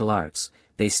martial arts,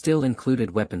 they still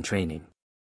included weapon training.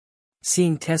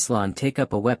 Seeing Teslan take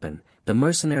up a weapon, the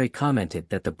mercenary commented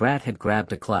that the brat had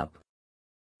grabbed a club.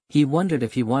 He wondered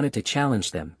if he wanted to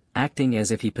challenge them, acting as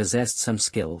if he possessed some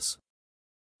skills.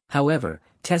 However,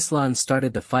 Teslan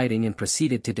started the fighting and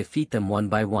proceeded to defeat them one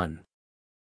by one.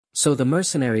 So the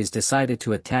mercenaries decided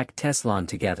to attack Teslan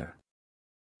together.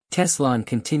 Teslan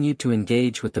continued to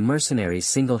engage with the mercenaries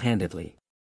single-handedly.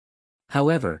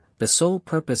 However, the sole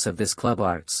purpose of this club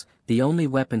arts, the only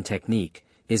weapon technique,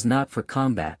 is not for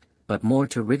combat, but more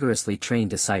to rigorously train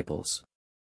disciples.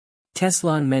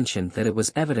 Teslan mentioned that it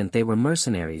was evident they were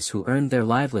mercenaries who earned their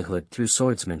livelihood through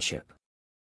swordsmanship.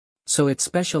 So it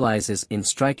specializes in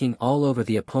striking all over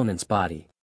the opponent's body.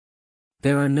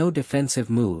 There are no defensive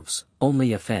moves,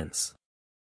 only offense.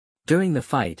 During the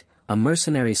fight, a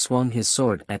mercenary swung his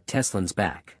sword at Teslan's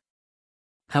back.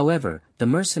 However, the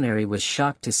mercenary was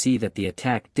shocked to see that the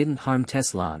attack didn't harm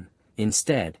Teslan.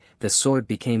 Instead, the sword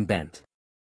became bent.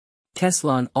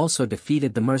 Teslan also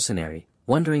defeated the mercenary,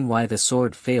 wondering why the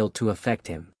sword failed to affect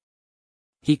him.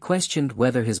 He questioned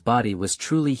whether his body was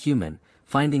truly human,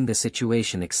 finding the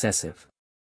situation excessive.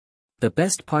 The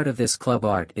best part of this club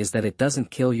art is that it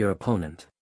doesn't kill your opponent.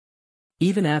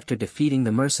 Even after defeating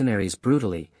the mercenaries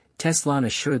brutally, Teslan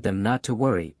assured them not to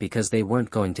worry because they weren't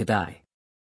going to die.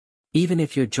 Even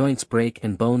if your joints break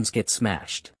and bones get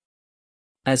smashed.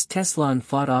 As Teslan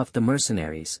fought off the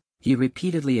mercenaries, he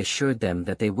repeatedly assured them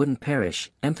that they wouldn't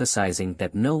perish, emphasizing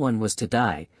that no one was to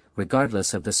die,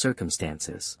 regardless of the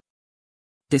circumstances.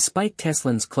 Despite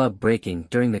Teslan's club breaking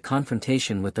during the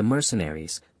confrontation with the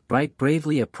mercenaries, Bright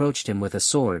bravely approached him with a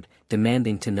sword,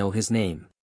 demanding to know his name.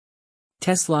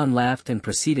 Teslan laughed and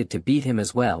proceeded to beat him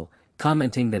as well,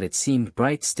 commenting that it seemed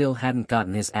Bright still hadn't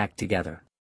gotten his act together.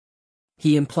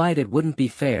 He implied it wouldn't be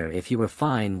fair if he were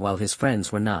fine while his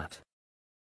friends were not.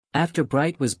 After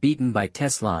Bright was beaten by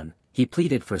Teslan, he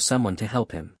pleaded for someone to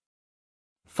help him.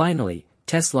 Finally,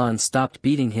 Teslan stopped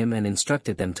beating him and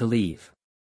instructed them to leave.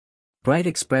 Bright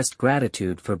expressed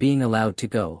gratitude for being allowed to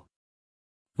go.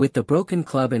 With the broken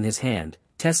club in his hand,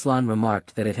 Teslan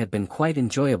remarked that it had been quite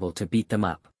enjoyable to beat them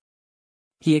up.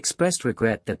 He expressed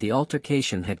regret that the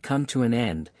altercation had come to an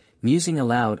end, musing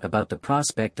aloud about the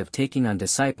prospect of taking on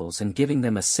disciples and giving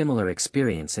them a similar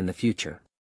experience in the future.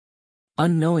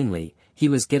 Unknowingly, he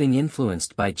was getting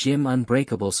influenced by Jim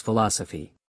Unbreakable's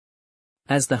philosophy.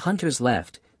 As the hunters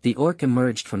left, the orc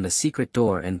emerged from the secret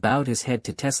door and bowed his head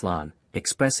to Teslan,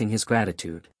 expressing his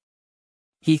gratitude.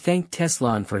 He thanked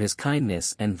Teslan for his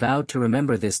kindness and vowed to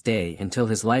remember this day until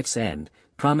his life's end,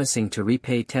 promising to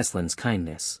repay Teslan's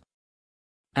kindness.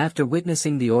 After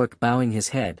witnessing the orc bowing his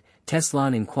head,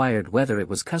 Teslan inquired whether it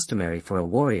was customary for a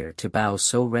warrior to bow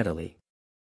so readily.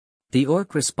 The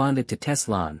orc responded to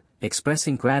Teslan,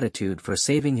 expressing gratitude for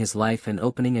saving his life and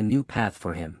opening a new path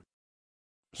for him.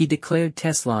 He declared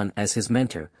Teslan as his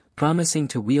mentor, promising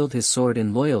to wield his sword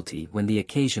in loyalty when the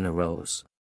occasion arose.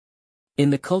 In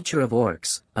the culture of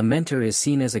orcs, a mentor is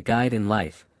seen as a guide in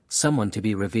life, someone to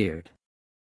be revered.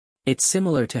 It's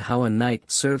similar to how a knight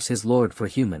serves his lord for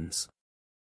humans.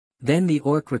 Then the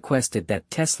orc requested that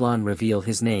Teslan reveal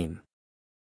his name.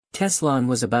 Teslan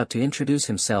was about to introduce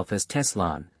himself as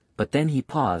Teslan, but then he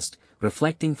paused,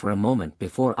 reflecting for a moment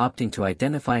before opting to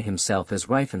identify himself as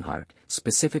Reifenhart,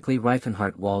 specifically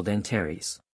Reifenhart Wald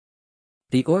Antares.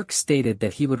 The orc stated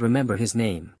that he would remember his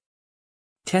name.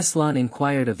 Teslan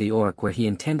inquired of the orc where he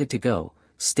intended to go,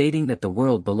 stating that the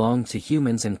world belonged to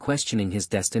humans and questioning his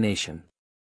destination.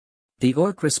 The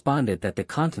orc responded that the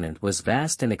continent was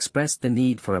vast and expressed the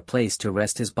need for a place to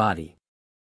rest his body.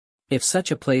 If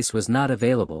such a place was not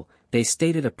available, they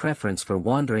stated a preference for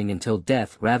wandering until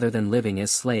death rather than living as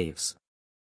slaves.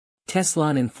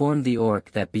 Teslan informed the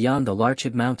orc that beyond the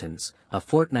Larchid Mountains, a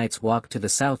fortnight's walk to the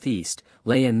southeast,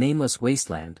 lay a nameless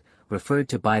wasteland, referred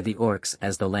to by the orcs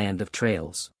as the Land of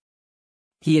Trails.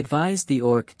 He advised the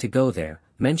orc to go there,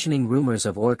 mentioning rumors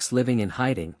of orcs living in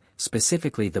hiding,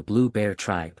 specifically the Blue Bear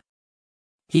tribe.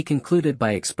 He concluded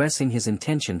by expressing his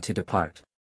intention to depart.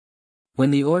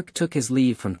 When the orc took his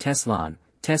leave from Teslan,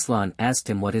 Teslan asked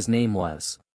him what his name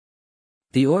was.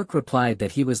 The orc replied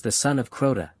that he was the son of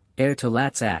Crota, heir to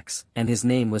Lat's axe, and his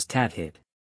name was Tathid.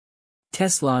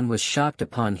 Teslan was shocked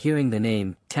upon hearing the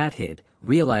name, Tathid,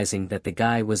 realizing that the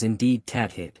guy was indeed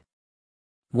Tathid.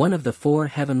 One of the 4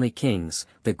 heavenly kings,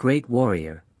 the great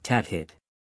warrior, Tathid.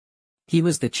 He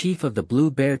was the chief of the Blue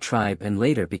Bear tribe and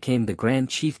later became the grand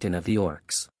chieftain of the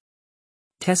orcs.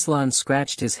 Teslan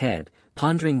scratched his head,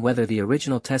 pondering whether the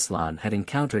original Teslan had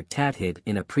encountered Tathid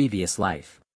in a previous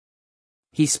life.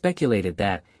 He speculated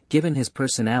that, given his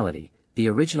personality, the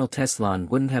original Teslan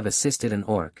wouldn't have assisted an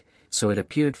orc, so it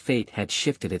appeared fate had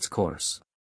shifted its course.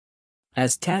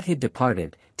 As Tathid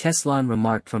departed, Teslan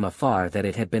remarked from afar that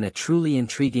it had been a truly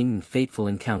intriguing and fateful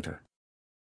encounter.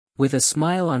 With a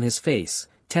smile on his face,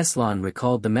 Teslan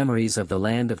recalled the memories of the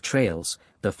Land of Trails,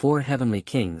 the 4 heavenly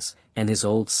kings, and his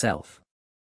old self.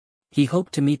 He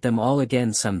hoped to meet them all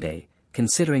again someday,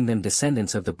 considering them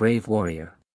descendants of the brave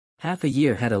warrior. Half a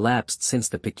year had elapsed since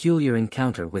the peculiar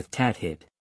encounter with Tathid.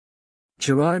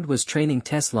 Gerard was training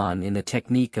Teslan in the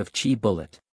technique of Chi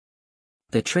Bullet.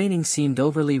 The training seemed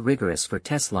overly rigorous for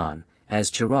Teslan,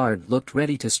 as Gerard looked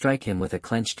ready to strike him with a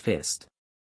clenched fist.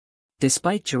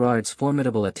 Despite Gerard's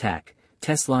formidable attack,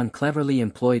 Teslan cleverly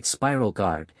employed Spiral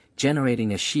Guard,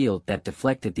 generating a shield that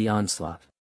deflected the onslaught.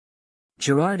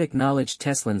 Gerard acknowledged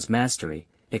Teslan's mastery,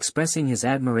 expressing his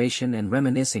admiration and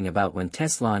reminiscing about when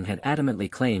Teslan had adamantly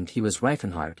claimed he was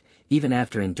Reifenhart, even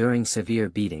after enduring severe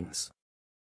beatings.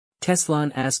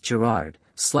 Teslan asked Gerard,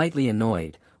 slightly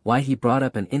annoyed, why he brought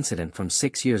up an incident from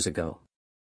 6 years ago.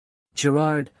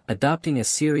 Gerard, adopting a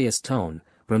serious tone,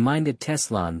 reminded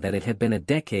Teslan that it had been a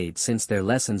decade since their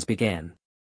lessons began.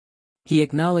 He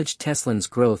acknowledged Teslan's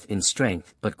growth in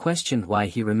strength but questioned why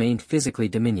he remained physically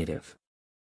diminutive.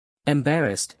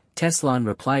 Embarrassed, Teslan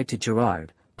replied to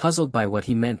Gerard, puzzled by what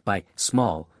he meant by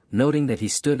small, noting that he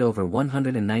stood over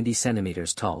 190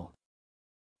 centimeters tall.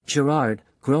 Gerard,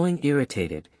 growing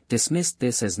irritated, dismissed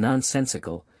this as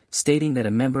nonsensical, stating that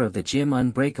a member of the Gym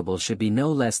Unbreakable should be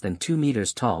no less than 2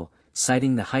 meters tall,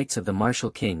 citing the heights of the martial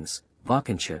kings,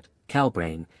 Valkenschut,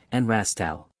 Calbrain, and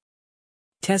Rastal.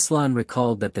 Teslan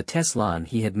recalled that the Teslan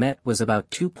he had met was about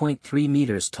 2.3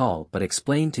 meters tall but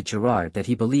explained to Gerard that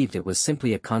he believed it was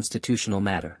simply a constitutional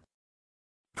matter.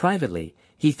 Privately,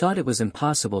 he thought it was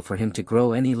impossible for him to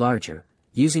grow any larger,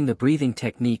 using the breathing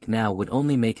technique now would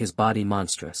only make his body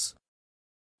monstrous.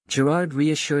 Gerard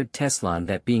reassured Teslan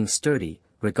that being sturdy,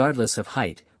 regardless of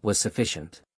height, was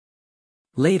sufficient.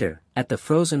 Later, at the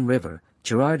frozen river,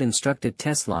 Gerard instructed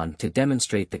Teslan to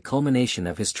demonstrate the culmination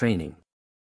of his training.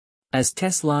 As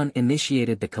Teslan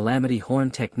initiated the Calamity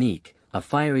Horn technique, a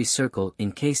fiery circle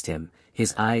encased him,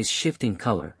 his eyes shifting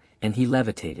color, and he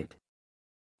levitated.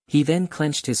 He then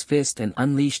clenched his fist and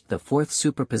unleashed the 4th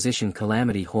superposition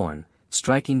Calamity Horn,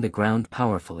 striking the ground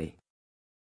powerfully.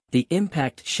 The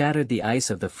impact shattered the ice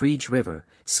of the Frege River,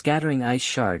 scattering ice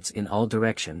shards in all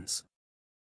directions.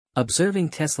 Observing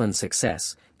Teslan's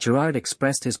success, Gerard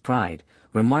expressed his pride,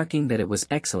 remarking that it was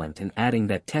excellent and adding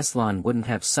that Teslan wouldn't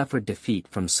have suffered defeat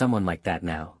from someone like that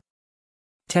now.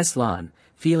 Teslan,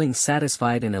 feeling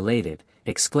satisfied and elated,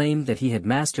 exclaimed that he had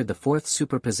mastered the 4th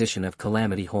superposition of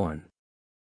Calamity Horn.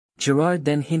 Gerard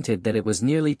then hinted that it was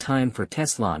nearly time for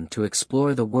Teslan to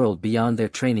explore the world beyond their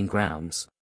training grounds.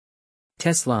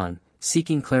 Teslan,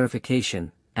 seeking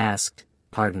clarification, asked,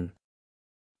 "Pardon?"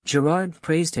 Gerard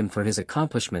praised him for his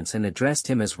accomplishments and addressed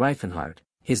him as Reifenhart,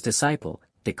 his disciple,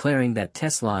 declaring that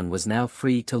Teslan was now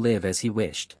free to live as he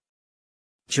wished.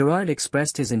 Gerard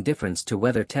expressed his indifference to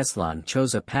whether Teslan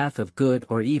chose a path of good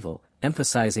or evil,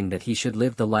 emphasizing that he should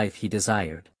live the life he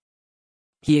desired.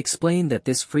 He explained that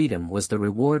this freedom was the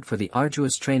reward for the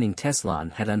arduous training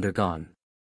Teslan had undergone.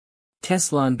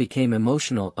 Teslan became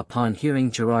emotional upon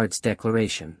hearing Gerard's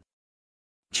declaration.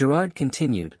 Gerard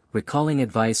continued, recalling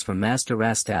advice from Master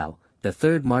Rastal, the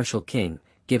third martial king,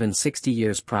 given 60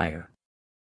 years prior.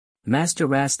 Master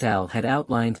Rastal had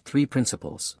outlined 3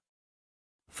 principles.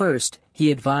 First,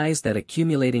 he advised that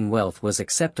accumulating wealth was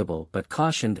acceptable but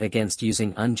cautioned against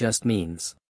using unjust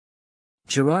means.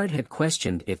 Gerard had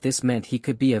questioned if this meant he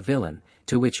could be a villain,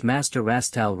 to which Master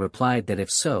Rastal replied that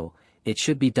if so, it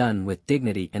should be done with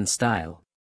dignity and style.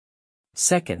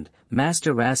 Second,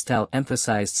 Master Rastal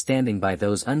emphasized standing by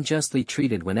those unjustly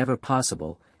treated whenever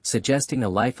possible, suggesting a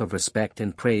life of respect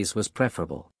and praise was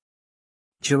preferable.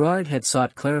 Gerard had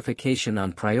sought clarification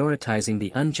on prioritizing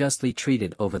the unjustly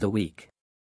treated over the weak.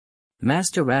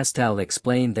 Master Rastal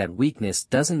explained that weakness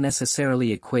doesn't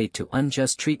necessarily equate to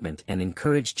unjust treatment and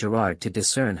encouraged Gerard to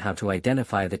discern how to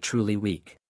identify the truly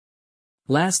weak.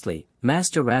 Lastly,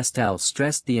 Master Rastal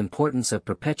stressed the importance of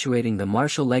perpetuating the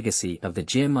martial legacy of the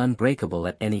gym unbreakable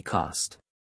at any cost.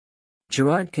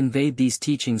 Gerard conveyed these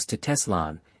teachings to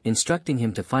Teslan, instructing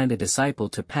him to find a disciple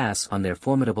to pass on their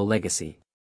formidable legacy.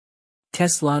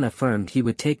 Teslan affirmed he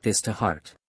would take this to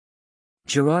heart.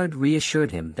 Gerard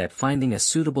reassured him that finding a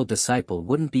suitable disciple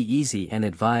wouldn't be easy and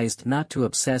advised not to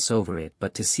obsess over it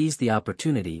but to seize the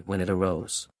opportunity when it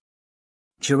arose.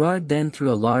 Gerard then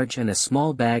threw a large and a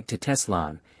small bag to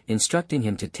Teslan, instructing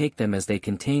him to take them as they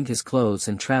contained his clothes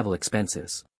and travel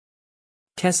expenses.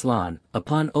 Teslan,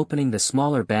 upon opening the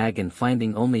smaller bag and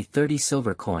finding only 30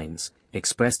 silver coins,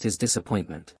 expressed his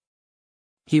disappointment.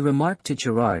 He remarked to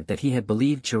Gerard that he had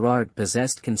believed Gerard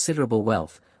possessed considerable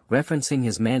wealth, referencing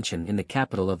his mansion in the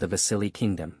capital of the Vasily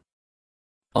kingdom.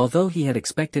 Although he had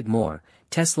expected more,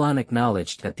 Teslan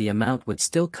acknowledged that the amount would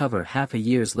still cover half a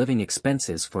year's living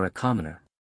expenses for a commoner.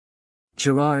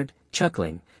 Gerard,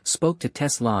 chuckling, spoke to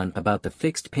Teslan about the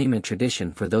fixed payment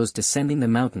tradition for those descending the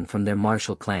mountain from their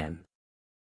martial clan.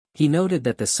 He noted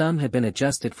that the sum had been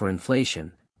adjusted for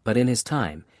inflation, but in his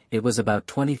time, it was about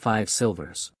 25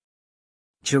 silvers.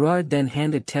 Gerard then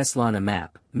handed Teslan a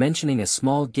map, mentioning a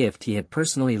small gift he had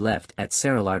personally left at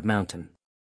Saralard Mountain.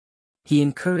 He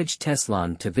encouraged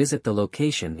Teslan to visit the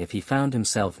location if he found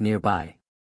himself nearby.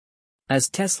 As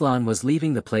Teslan was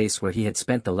leaving the place where he had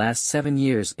spent the last 7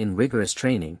 years in rigorous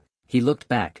training, he looked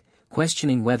back,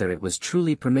 questioning whether it was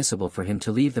truly permissible for him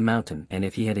to leave the mountain and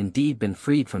if he had indeed been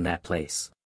freed from that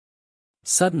place.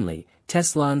 Suddenly,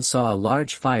 Teslan saw a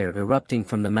large fire erupting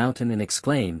from the mountain and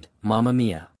exclaimed, "Mamma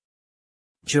mia!"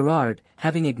 Gerard,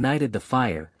 having ignited the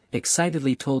fire,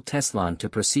 excitedly told Teslan to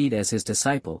proceed as his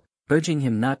disciple, urging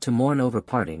him not to mourn over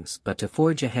partings but to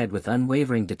forge ahead with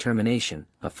unwavering determination,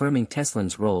 affirming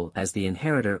Teslan's role as the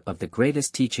inheritor of the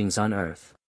greatest teachings on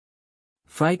earth.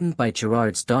 Frightened by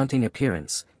Gerard's daunting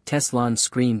appearance, Teslan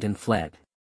screamed and fled.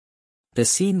 The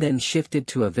scene then shifted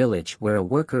to a village where a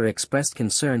worker expressed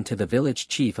concern to the village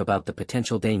chief about the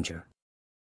potential danger.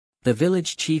 The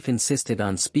village chief insisted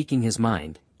on speaking his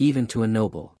mind, even to a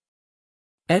noble.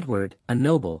 Edward, a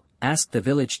noble, asked the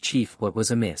village chief what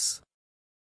was amiss.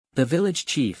 The village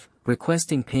chief,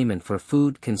 requesting payment for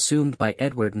food consumed by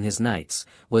Edward and his knights,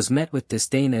 was met with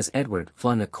disdain as Edward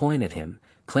flung a coin at him,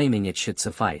 claiming it should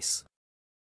suffice.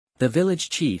 The village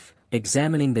chief,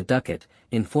 examining the ducat,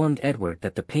 informed Edward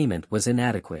that the payment was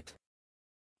inadequate.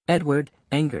 Edward,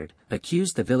 angered,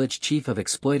 accused the village chief of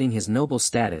exploiting his noble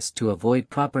status to avoid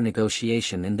proper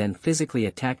negotiation and then physically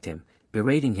attacked him,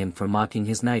 berating him for mocking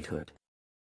his knighthood.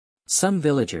 Some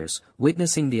villagers,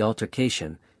 witnessing the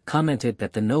altercation, commented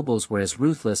that the nobles were as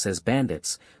ruthless as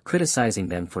bandits, criticizing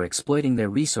them for exploiting their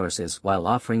resources while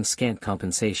offering scant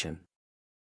compensation.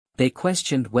 They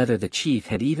questioned whether the chief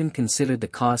had even considered the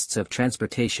costs of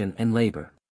transportation and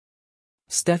labor.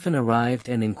 Stefan arrived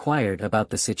and inquired about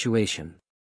the situation.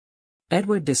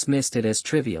 Edward dismissed it as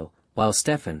trivial, while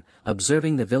Stefan,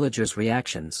 observing the villagers'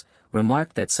 reactions,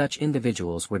 remarked that such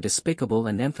individuals were despicable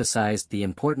and emphasized the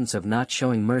importance of not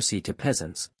showing mercy to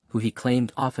peasants, who he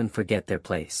claimed often forget their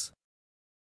place.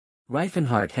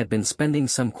 Reifenhart had been spending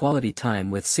some quality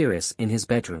time with Cirrus in his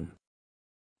bedroom.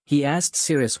 He asked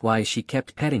Cirrus why she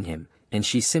kept petting him, and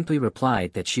she simply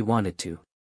replied that she wanted to.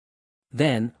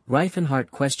 Then,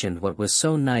 Reifenhart questioned what was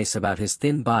so nice about his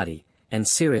thin body, and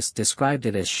Cirrus described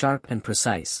it as sharp and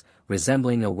precise,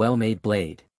 resembling a well-made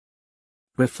blade.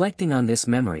 Reflecting on this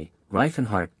memory,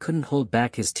 Reifenhart couldn't hold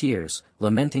back his tears,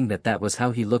 lamenting that that was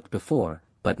how he looked before,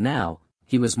 but now,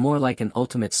 he was more like an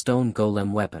ultimate stone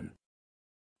golem weapon.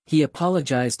 He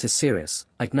apologized to Cirrus,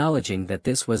 acknowledging that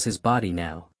this was his body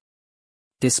now.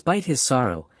 Despite his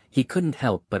sorrow, he couldn't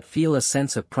help but feel a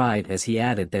sense of pride as he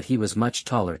added that he was much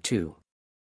taller too.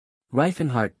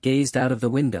 Reifenhart gazed out of the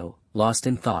window, lost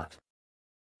in thought.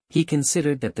 He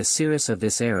considered that the Cirrus of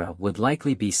this era would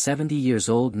likely be 70 years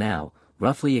old now,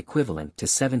 roughly equivalent to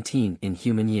 17 in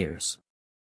human years.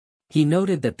 He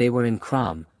noted that they were in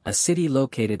Krom, a city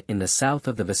located in the south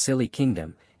of the Vasily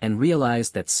kingdom, and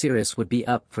realized that Cirrus would be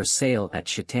up for sale at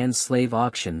Shatan's slave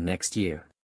auction next year.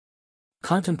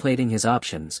 Contemplating his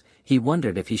options, he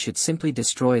wondered if he should simply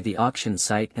destroy the auction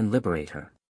site and liberate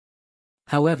her.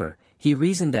 However, he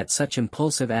reasoned that such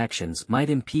impulsive actions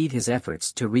might impede his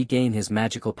efforts to regain his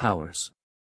magical powers.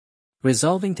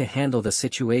 Resolving to handle the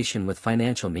situation with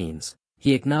financial means,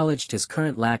 he acknowledged his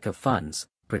current lack of funds,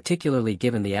 particularly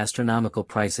given the astronomical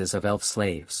prices of elf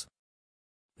slaves.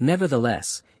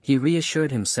 Nevertheless, he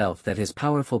reassured himself that his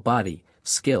powerful body,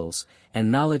 skills,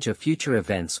 and knowledge of future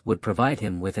events would provide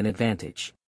him with an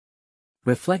advantage.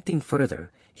 Reflecting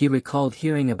further, he recalled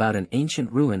hearing about an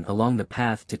ancient ruin along the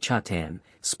path to Chatan,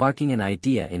 sparking an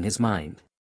idea in his mind.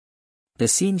 The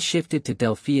scene shifted to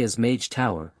Delphia's Mage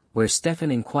Tower, where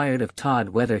Stefan inquired of Todd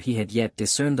whether he had yet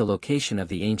discerned the location of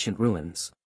the ancient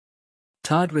ruins.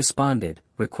 Todd responded,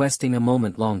 requesting a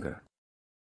moment longer.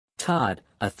 Todd,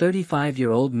 a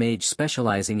 35-year-old mage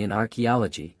specializing in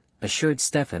archaeology, assured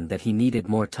Stefan that he needed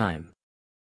more time.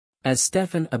 As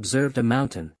Stefan observed a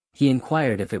mountain, he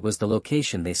inquired if it was the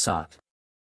location they sought.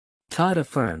 Todd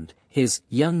affirmed, his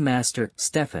young master,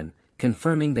 Stefan,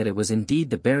 confirming that it was indeed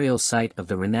the burial site of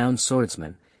the renowned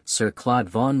swordsman, Sir Claude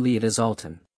von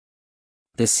Leodazalton.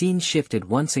 The scene shifted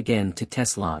once again to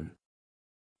Teslan.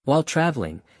 While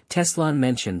traveling, Teslan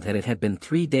mentioned that it had been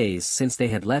 3 days since they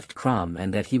had left Krom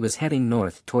and that he was heading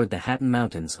north toward the Hatton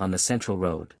Mountains on the Central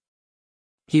Road.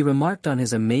 He remarked on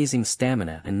his amazing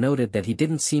stamina and noted that he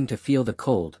didn't seem to feel the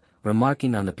cold,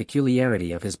 remarking on the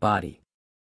peculiarity of his body.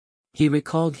 He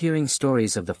recalled hearing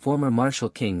stories of the former martial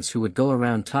kings who would go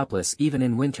around topless even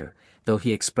in winter, though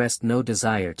he expressed no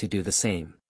desire to do the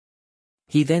same.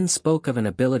 He then spoke of an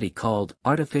ability called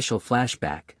artificial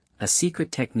flashback, a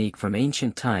secret technique from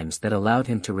ancient times that allowed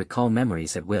him to recall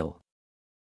memories at will.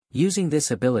 Using this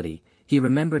ability, he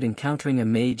remembered encountering a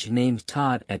mage named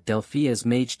Todd at Delphia's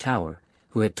Mage Tower,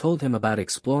 who had told him about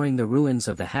exploring the ruins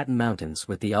of the Hatton Mountains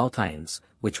with the Altaians,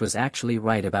 which was actually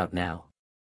right about now.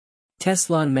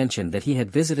 Teslan mentioned that he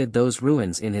had visited those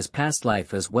ruins in his past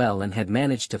life as well and had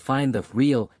managed to find the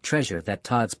real treasure that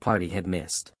Todd's party had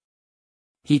missed.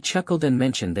 He chuckled and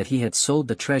mentioned that he had sold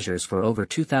the treasures for over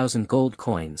 2,000 gold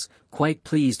coins, quite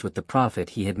pleased with the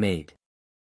profit he had made.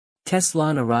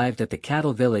 Teslan arrived at the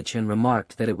cattle village and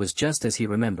remarked that it was just as he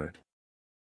remembered.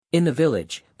 In the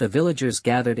village, the villagers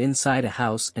gathered inside a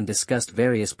house and discussed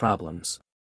various problems.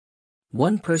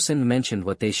 One person mentioned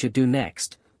what they should do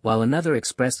next, while another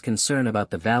expressed concern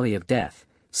about the Valley of Death,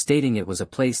 stating it was a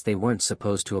place they weren't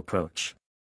supposed to approach.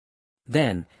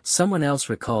 Then, someone else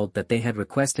recalled that they had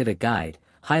requested a guide,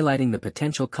 highlighting the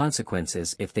potential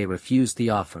consequences if they refused the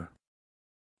offer.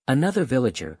 Another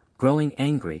villager, growing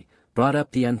angry, brought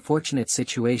up the unfortunate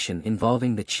situation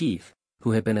involving the chief,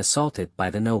 who had been assaulted by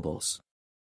the nobles.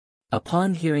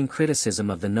 Upon hearing criticism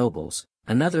of the nobles,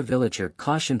 another villager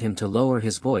cautioned him to lower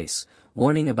his voice,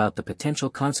 warning about the potential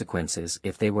consequences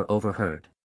if they were overheard.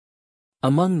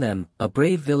 Among them, a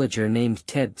brave villager named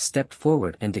Ted stepped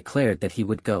forward and declared that he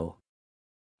would go.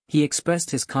 He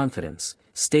expressed his confidence,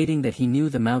 stating that he knew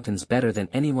the mountains better than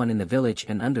anyone in the village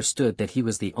and understood that he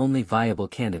was the only viable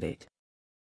candidate.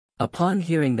 Upon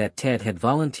hearing that Ted had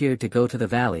volunteered to go to the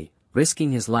valley,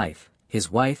 risking his life, his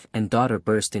wife and daughter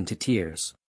burst into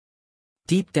tears.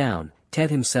 Deep down,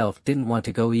 Ted himself didn't want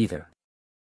to go either.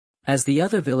 As the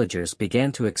other villagers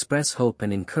began to express hope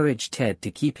and encourage Ted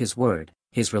to keep his word,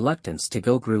 his reluctance to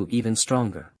go grew even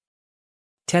stronger.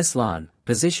 Teslan,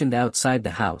 positioned outside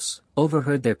the house,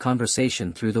 overheard their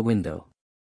conversation through the window.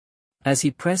 As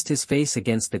he pressed his face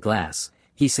against the glass,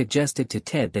 he suggested to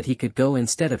Ted that he could go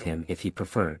instead of him if he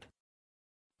preferred.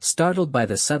 Startled by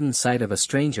the sudden sight of a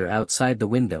stranger outside the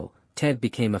window, Ted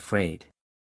became afraid.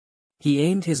 He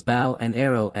aimed his bow and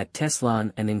arrow at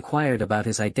Teslan and inquired about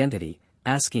his identity,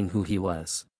 asking who he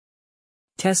was.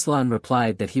 Teslan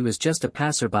replied that he was just a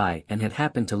passerby and had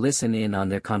happened to listen in on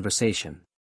their conversation.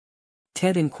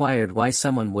 Ted inquired why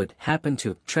someone would happen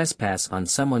to trespass on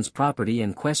someone's property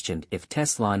and questioned if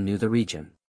Teslan knew the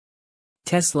region.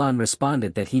 Teslan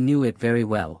responded that he knew it very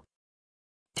well.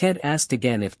 Ted asked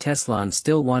again if Teslan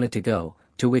still wanted to go,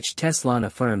 to which Teslan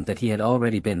affirmed that he had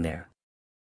already been there.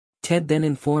 Ted then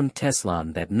informed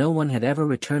Teslan that no one had ever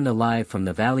returned alive from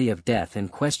the Valley of Death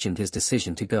and questioned his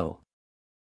decision to go.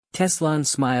 Teslan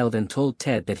smiled and told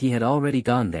Ted that he had already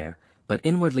gone there, but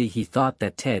inwardly he thought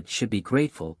that Ted should be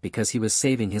grateful because he was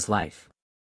saving his life.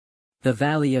 The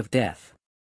Valley of Death.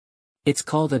 It's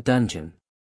called a dungeon.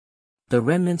 The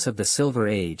remnants of the Silver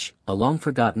Age, a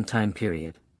long-forgotten time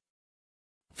period.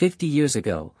 50 years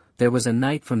ago, there was a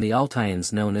knight from the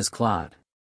Altaians known as Claude.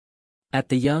 At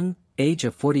the young age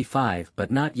of 45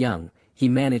 but not young, he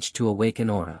managed to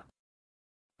awaken aura.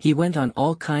 He went on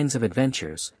all kinds of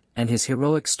adventures, and his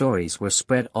heroic stories were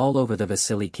spread all over the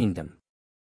Vasily kingdom.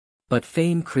 But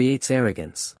fame creates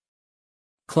arrogance.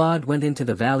 Claude went into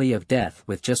the Valley of Death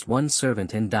with just one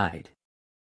servant and died.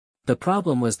 The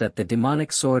problem was that the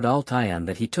demonic sword Altaion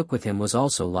that he took with him was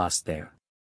also lost there.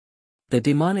 The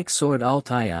demonic sword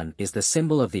Altaion is the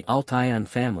symbol of the Altaion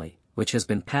family, which has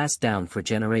been passed down for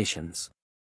generations.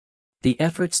 The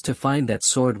efforts to find that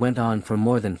sword went on for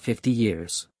more than 50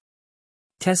 years.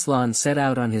 Teslan set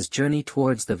out on his journey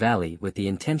towards the valley with the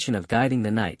intention of guiding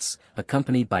the knights,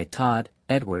 accompanied by Todd,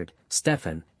 Edward,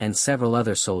 Stefan, and several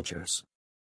other soldiers.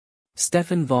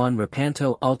 Stefan von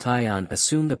Rapanto Altaion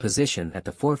assumed a position at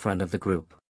the forefront of the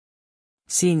group.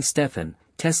 Seeing Stefan,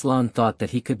 Teslan thought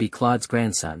that he could be Claude's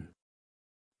grandson.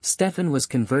 Stefan was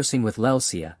conversing with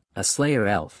Lelsia, a slayer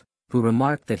elf, who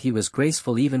remarked that he was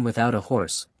graceful even without a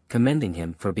horse, commending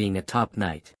him for being a top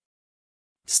knight.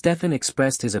 Stefan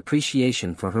expressed his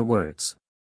appreciation for her words.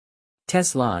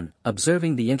 Teslan,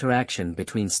 observing the interaction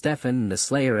between Stefan and the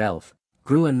slayer elf,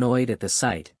 grew annoyed at the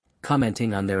sight,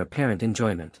 commenting on their apparent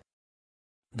enjoyment.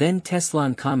 Then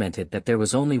Teslan commented that there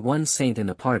was only one saint in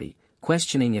the party,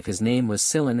 questioning if his name was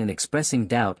Silan and expressing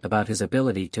doubt about his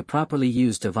ability to properly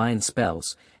use divine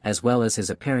spells, as well as his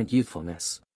apparent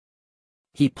youthfulness.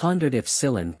 He pondered if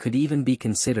Silan could even be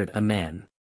considered a man.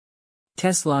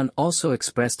 Teslan also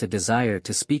expressed a desire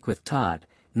to speak with Todd,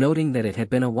 noting that it had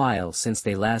been a while since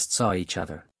they last saw each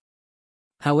other.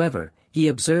 However, he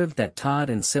observed that Todd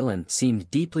and Silan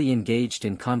seemed deeply engaged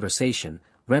in conversation,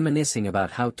 reminiscing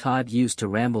about how Todd used to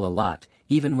ramble a lot,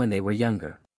 even when they were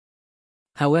younger.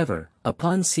 However,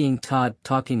 upon seeing Todd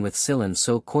talking with Silan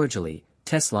so cordially,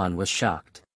 Teslan was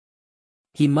shocked.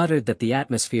 He muttered that the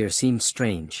atmosphere seemed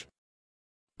strange.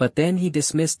 But then he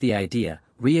dismissed the idea,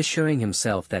 reassuring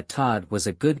himself that Todd was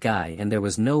a good guy and there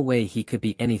was no way he could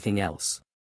be anything else.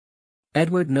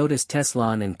 Edward noticed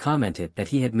Teslan and commented that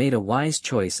he had made a wise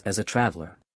choice as a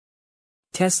traveler.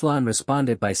 Teslan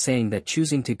responded by saying that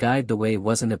choosing to guide the way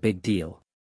wasn't a big deal.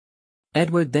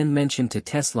 Edward then mentioned to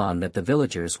Teslan that the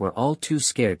villagers were all too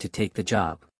scared to take the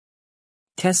job.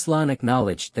 Teslan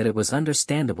acknowledged that it was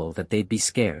understandable that they'd be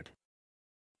scared.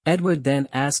 Edward then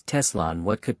asked Teslan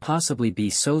what could possibly be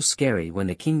so scary when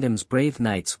the kingdom's brave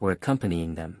knights were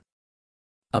accompanying them.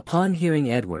 Upon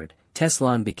hearing Edward,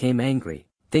 Teslan became angry,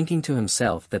 thinking to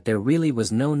himself that there really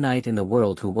was no knight in the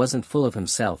world who wasn't full of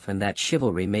himself and that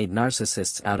chivalry made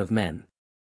narcissists out of men.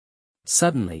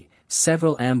 Suddenly,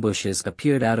 several ambushes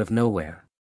appeared out of nowhere.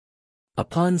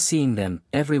 Upon seeing them,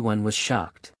 everyone was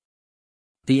shocked.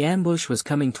 The ambush was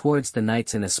coming towards the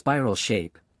knights in a spiral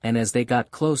shape, and as they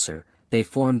got closer, they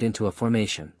formed into a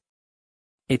formation.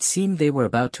 It seemed they were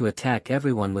about to attack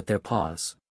everyone with their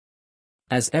paws.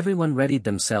 As everyone readied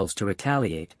themselves to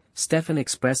retaliate, Stefan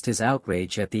expressed his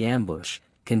outrage at the ambush,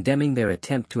 condemning their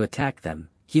attempt to attack them,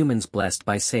 humans blessed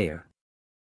by Sayer.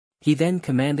 He then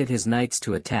commanded his knights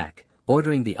to attack,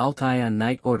 ordering the Altaion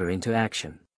Knight Order into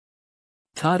action.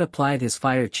 Todd applied his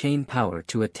fire chain power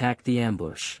to attack the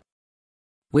ambush.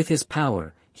 With his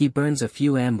power, he burns a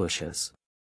few ambushes.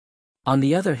 On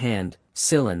the other hand,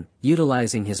 Silan,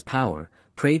 utilizing his power,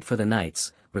 prayed for the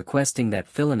knights, requesting that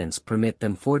Philinance permit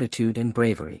them fortitude and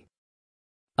bravery.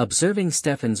 Observing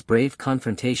Stefan's brave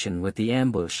confrontation with the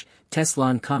ambush,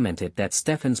 Teslan commented that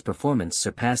Stefan's performance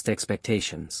surpassed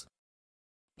expectations.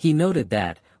 He noted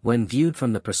that, when viewed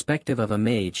from the perspective of a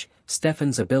mage,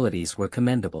 Stefan's abilities were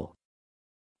commendable.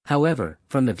 However,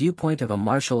 from the viewpoint of a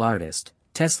martial artist,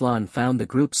 Teslan found the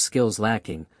group's skills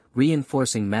lacking,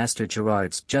 reinforcing Master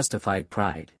Gerard's justified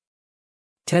pride.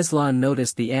 Teslan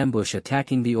noticed the ambush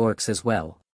attacking the orcs as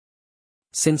well.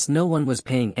 Since no one was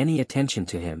paying any attention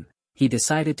to him, he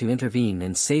decided to intervene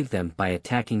and save them by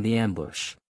attacking the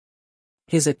ambush.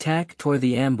 His attack tore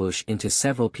the ambush into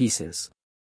several pieces.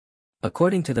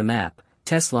 According to the map,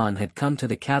 Teslan had come to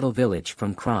the cattle village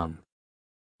from Crom.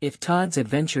 If Todd's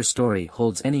adventure story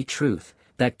holds any truth,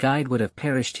 that guide would have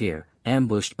perished here,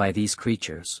 ambushed by these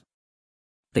creatures.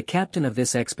 The captain of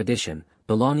this expedition,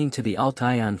 belonging to the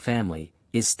Altaion family,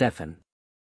 is Stefan.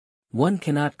 One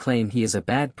cannot claim he is a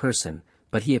bad person,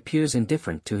 but he appears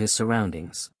indifferent to his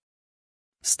surroundings.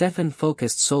 Stefan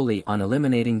focused solely on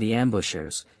eliminating the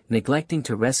ambushers, neglecting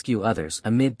to rescue others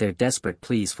amid their desperate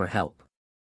pleas for help.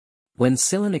 When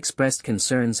Silan expressed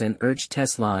concerns and urged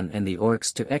Teslan and the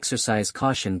orcs to exercise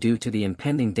caution due to the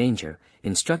impending danger,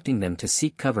 instructing them to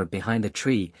seek cover behind a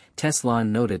tree, Teslan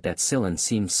noted that Silan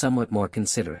seemed somewhat more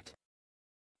considerate.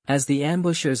 As the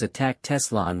ambushers attacked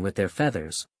Teslan with their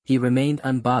feathers, he remained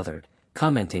unbothered,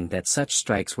 commenting that such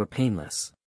strikes were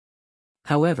painless.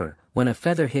 However, when a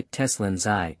feather hit Teslan's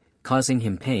eye, causing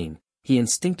him pain, he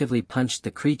instinctively punched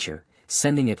the creature,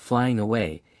 sending it flying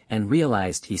away, and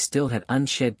realized he still had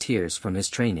unshed tears from his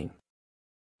training.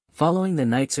 Following the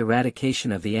knight's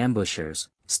eradication of the ambushers,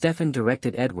 Stefan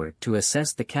directed Edward to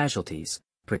assess the casualties,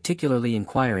 particularly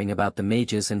inquiring about the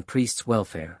mages and priests'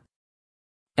 welfare.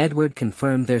 Edward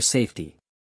confirmed their safety.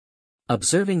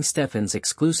 Observing Stefan's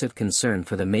exclusive concern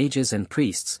for the mages and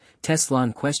priests,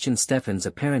 Teslan questioned Stefan's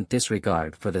apparent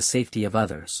disregard for the safety of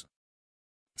others.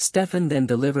 Stefan then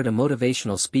delivered a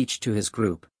motivational speech to his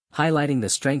group, highlighting the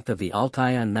strength of the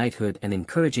Altayan knighthood and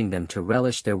encouraging them to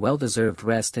relish their well-deserved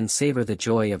rest and savor the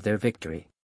joy of their victory.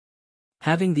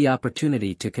 Having the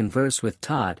opportunity to converse with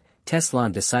Todd,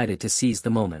 Teslan decided to seize the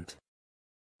moment.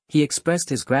 He expressed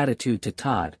his gratitude to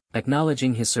Todd,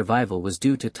 acknowledging his survival was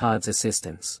due to Todd's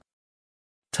assistance.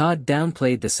 Todd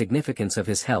downplayed the significance of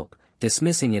his help,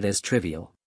 dismissing it as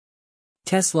trivial.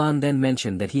 Teslan then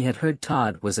mentioned that he had heard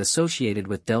Todd was associated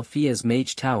with Delphia's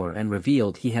Mage Tower and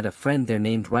revealed he had a friend there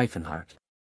named Reifenhart.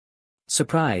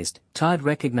 Surprised, Todd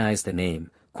recognized the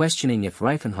name, questioning if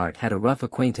Reifenhart had a rough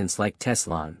acquaintance like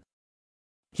Teslan.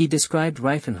 He described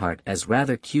Reifenhart as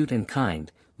rather cute and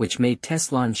kind, which made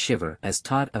Teslan shiver as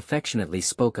Todd affectionately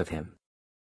spoke of him.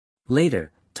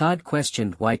 Later, Todd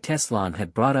questioned why Teslan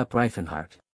had brought up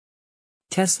Reifenhart.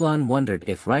 Teslan wondered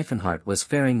if Reifenhart was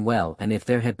faring well and if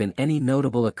there had been any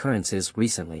notable occurrences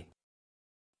recently.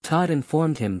 Todd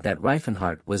informed him that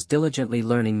Reifenhart was diligently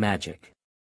learning magic.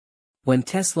 When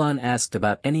Teslan asked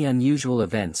about any unusual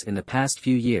events in the past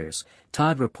few years,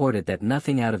 Todd reported that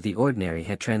nothing out of the ordinary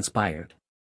had transpired.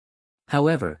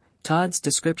 However, Todd's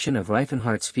description of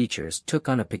Reifenhart's features took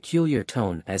on a peculiar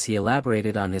tone as he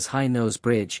elaborated on his high nose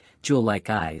bridge, jewel-like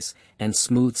eyes, and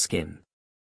smooth skin.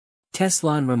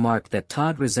 Teslan remarked that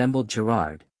Todd resembled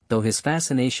Gerard, though his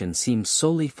fascination seemed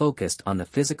solely focused on the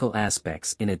physical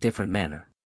aspects in a different manner.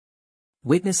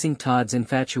 Witnessing Todd's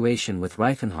infatuation with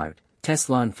Reifenhart,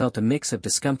 Teslan felt a mix of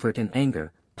discomfort and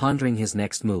anger, pondering his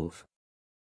next move.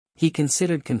 He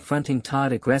considered confronting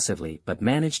Todd aggressively but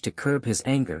managed to curb his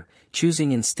anger,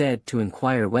 choosing instead to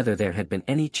inquire whether there had been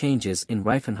any changes in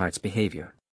Reifenhart's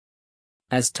behavior.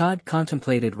 As Todd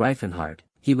contemplated Reifenhart,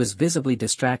 he was visibly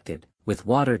distracted, with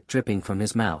water dripping from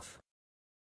his mouth.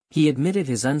 He admitted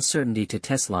his uncertainty to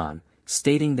Teslan,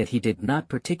 stating that he did not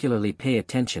particularly pay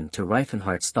attention to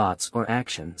Reifenhart's thoughts or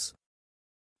actions.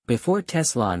 Before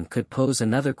Teslan could pose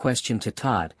another question to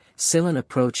Todd, Sillin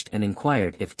approached and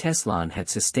inquired if Teslan had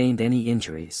sustained any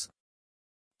injuries.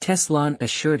 Teslan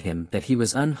assured him that he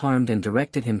was unharmed and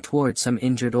directed him toward some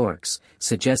injured orcs,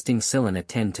 suggesting Sillin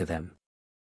attend to them.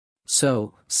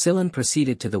 So, Sillin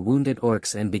proceeded to the wounded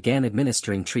orcs and began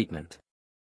administering treatment.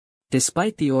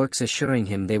 Despite the orcs assuring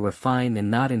him they were fine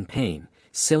and not in pain,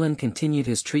 Sillin continued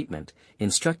his treatment,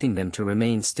 instructing them to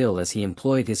remain still as he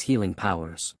employed his healing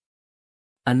powers.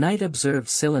 A knight observed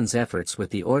Sillin's efforts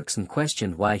with the orcs and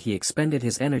questioned why he expended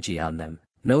his energy on them,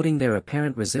 noting their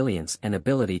apparent resilience and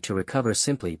ability to recover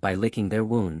simply by licking their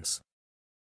wounds.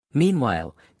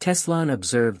 Meanwhile, Teslan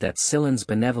observed that Sillin's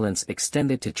benevolence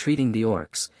extended to treating the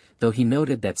orcs, though he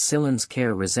noted that Sillin's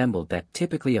care resembled that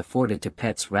typically afforded to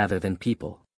pets rather than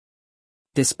people.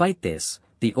 Despite this,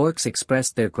 the orcs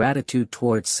expressed their gratitude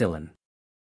towards Sillin.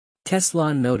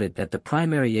 Teslan noted that the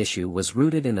primary issue was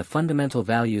rooted in the fundamental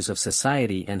values of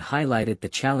society and highlighted the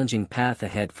challenging path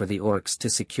ahead for the orcs to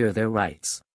secure their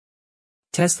rights.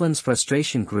 Teslan's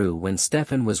frustration grew when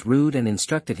Stefan was rude and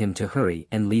instructed him to hurry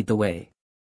and lead the way.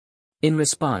 In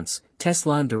response,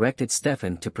 Teslan directed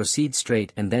Stefan to proceed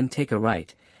straight and then take a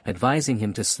right, advising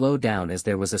him to slow down as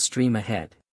there was a stream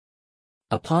ahead.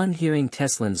 Upon hearing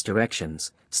Teslan's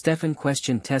directions, Stefan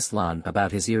questioned Teslan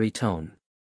about his eerie tone.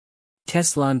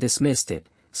 Teslan dismissed it,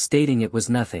 stating it was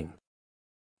nothing.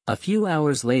 A few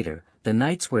hours later, the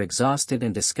knights were exhausted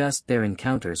and discussed their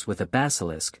encounters with a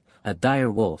basilisk, a dire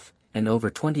wolf, and over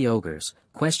 20 ogres,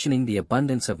 questioning the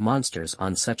abundance of monsters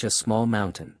on such a small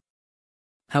mountain.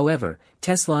 However,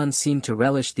 Teslan seemed to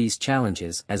relish these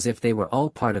challenges as if they were all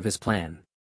part of his plan.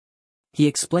 He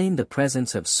explained the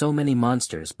presence of so many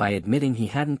monsters by admitting he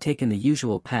hadn't taken the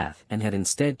usual path and had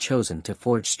instead chosen to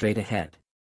forge straight ahead.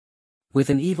 With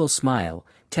an evil smile,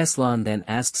 Teslan then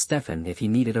asked Stefan if he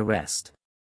needed a rest.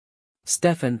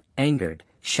 Stefan, angered,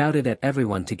 shouted at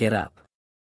everyone to get up.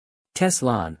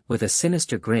 Teslan, with a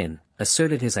sinister grin,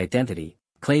 asserted his identity,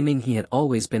 claiming he had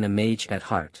always been a mage at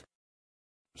heart.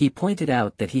 He pointed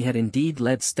out that he had indeed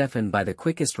led Stefan by the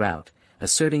quickest route,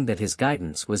 asserting that his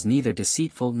guidance was neither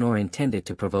deceitful nor intended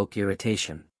to provoke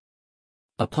irritation.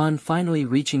 Upon finally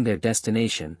reaching their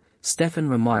destination, Stefan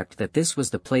remarked that this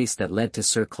was the place that led to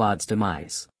Sir Claude's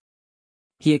demise.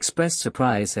 He expressed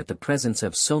surprise at the presence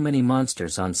of so many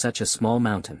monsters on such a small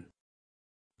mountain.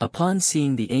 Upon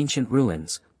seeing the ancient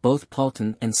ruins, both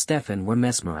Paulton and Stefan were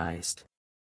mesmerized.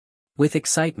 With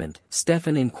excitement,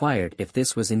 Stefan inquired if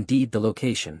this was indeed the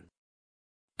location.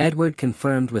 Edward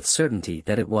confirmed with certainty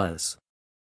that it was.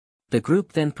 The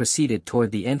group then proceeded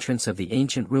toward the entrance of the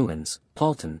ancient ruins,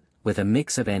 Paulton, with a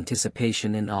mix of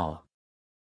anticipation and awe.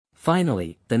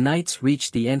 Finally, the knights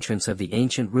reached the entrance of the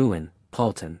ancient ruin,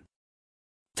 Paulton.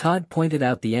 Todd pointed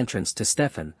out the entrance to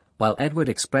Stefan, while Edward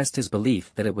expressed his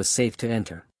belief that it was safe to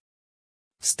enter.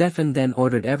 Stefan then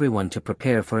ordered everyone to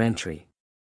prepare for entry.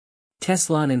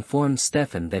 Teslan informed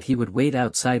Stefan that he would wait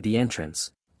outside the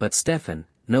entrance, but Stefan,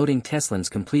 noting Teslan's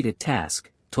completed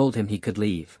task, told him he could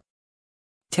leave.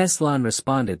 Teslan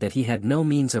responded that he had no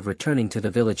means of returning to the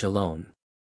village alone.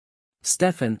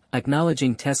 Stefan,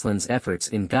 acknowledging Teslan's efforts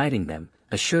in guiding them,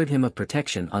 assured him of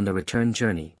protection on the return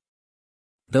journey.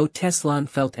 Though Teslan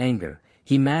felt anger,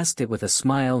 he masked it with a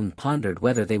smile and pondered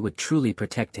whether they would truly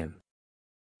protect him.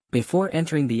 Before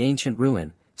entering the ancient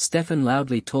ruin, Stefan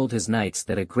loudly told his knights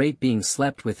that a great being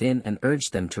slept within and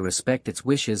urged them to respect its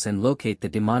wishes and locate the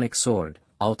demonic sword,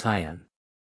 Altayan.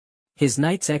 His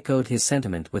knights echoed his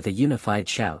sentiment with a unified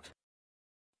shout.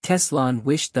 Teslan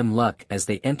wished them luck as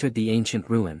they entered the ancient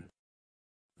ruin.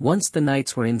 Once the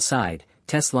knights were inside,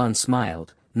 Teslan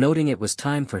smiled, noting it was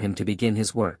time for him to begin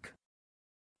his work.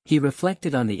 He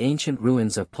reflected on the ancient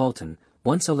ruins of Paulton,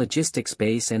 once a logistics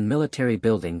base and military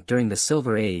building during the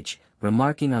Silver Age,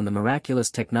 remarking on the miraculous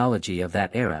technology of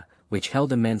that era, which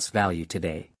held immense value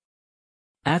today.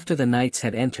 After the knights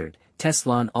had entered,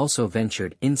 Teslan also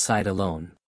ventured inside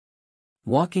alone.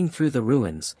 Walking through the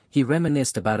ruins, he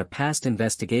reminisced about a past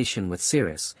investigation with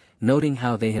Cirrus, noting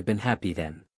how they had been happy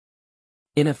then.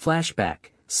 In a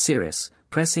flashback, Cirrus,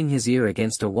 pressing his ear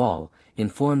against a wall,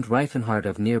 informed Reifenhardt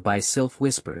of nearby sylph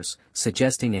whispers,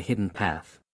 suggesting a hidden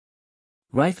path.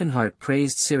 Reifenhardt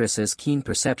praised Cirrus's keen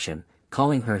perception,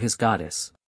 calling her his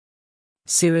goddess.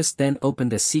 Cirrus then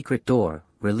opened a secret door,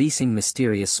 releasing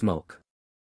mysterious smoke.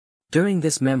 During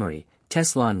this memory,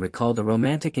 Teslan recalled a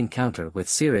romantic encounter with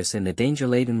Cirrus in the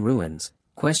danger-laden ruins,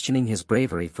 questioning his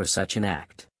bravery for such an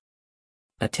act.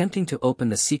 Attempting to open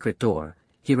the secret door,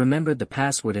 he remembered the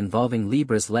password involving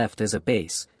Libras left as a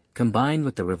base, combined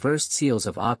with the reversed seals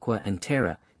of Aqua and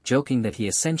Terra, joking that he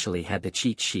essentially had the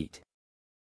cheat sheet.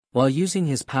 While using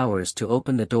his powers to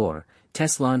open the door,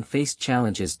 Teslan faced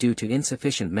challenges due to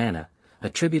insufficient mana,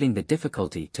 attributing the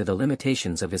difficulty to the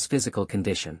limitations of his physical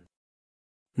condition.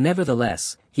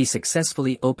 Nevertheless, he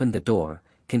successfully opened the door,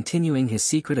 continuing his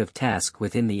secretive task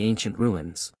within the ancient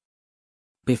ruins.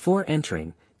 Before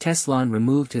entering, Teslan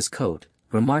removed his coat,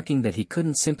 remarking that he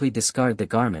couldn't simply discard the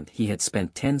garment he had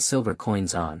spent 10 silver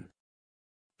coins on.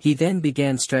 He then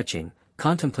began stretching,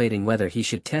 contemplating whether he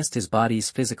should test his body's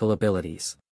physical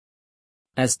abilities.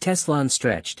 As Teslan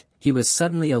stretched, he was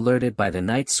suddenly alerted by the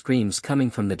knights' screams coming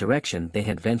from the direction they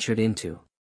had ventured into.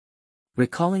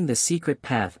 Recalling the secret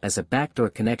path as a backdoor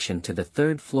connection to the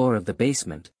third floor of the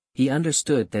basement, he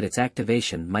understood that its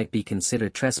activation might be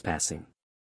considered trespassing.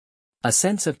 A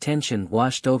sense of tension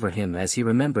washed over him as he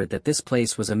remembered that this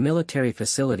place was a military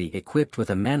facility equipped with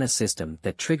a mana system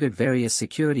that triggered various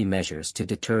security measures to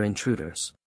deter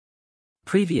intruders.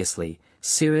 Previously,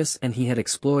 Cirrus and he had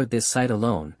explored this site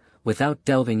alone, without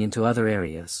delving into other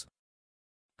areas.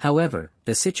 However,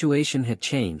 the situation had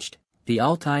changed. The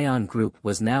Altayan group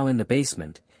was now in the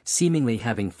basement, seemingly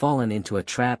having fallen into a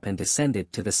trap and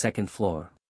descended to the second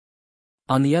floor.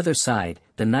 On the other side,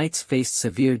 the knights faced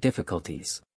severe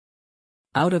difficulties.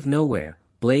 Out of nowhere,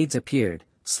 blades appeared,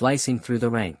 slicing through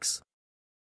the ranks.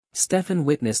 Stefan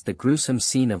witnessed the gruesome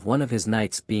scene of one of his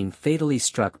knights being fatally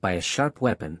struck by a sharp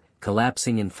weapon,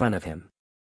 collapsing in front of him.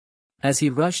 As he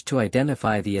rushed to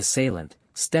identify the assailant,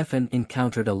 Stefan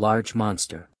encountered a large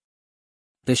monster.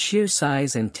 The sheer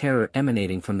size and terror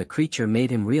emanating from the creature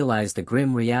made him realize the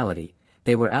grim reality: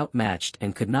 they were outmatched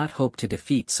and could not hope to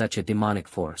defeat such a demonic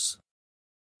force.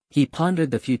 He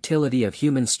pondered the futility of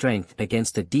human strength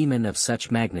against a demon of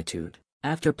such magnitude.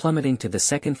 After plummeting to the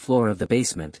second floor of the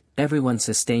basement, everyone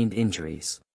sustained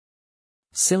injuries.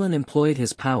 Scylla employed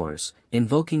his powers,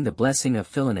 invoking the blessing of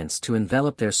Filaments to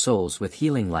envelop their souls with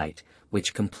healing light,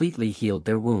 which completely healed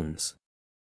their wounds.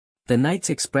 The knights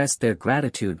expressed their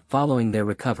gratitude following their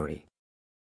recovery.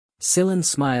 Scylla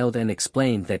smiled and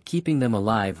explained that keeping them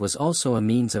alive was also a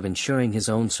means of ensuring his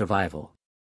own survival.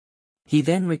 He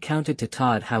then recounted to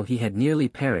Todd how he had nearly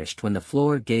perished when the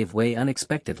floor gave way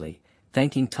unexpectedly,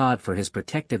 thanking Todd for his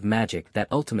protective magic that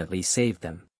ultimately saved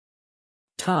them.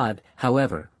 Todd,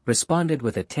 however, responded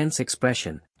with a tense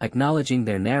expression, acknowledging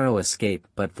their narrow escape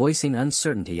but voicing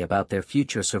uncertainty about their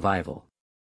future survival.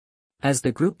 As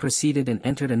the group proceeded and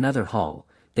entered another hall,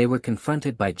 they were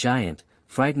confronted by giant,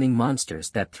 frightening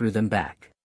monsters that threw them back.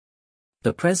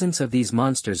 The presence of these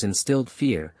monsters instilled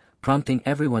fear, prompting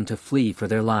everyone to flee for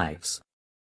their lives.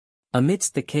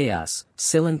 Amidst the chaos,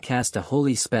 Scylla cast a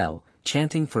holy spell,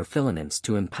 chanting for Philinance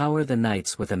to empower the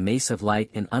knights with a mace of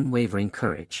light and unwavering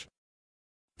courage.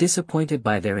 Disappointed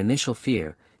by their initial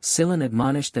fear, Scylla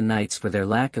admonished the knights for their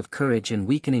lack of courage and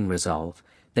weakening resolve,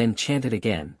 then chanted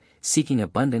again, seeking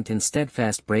abundant and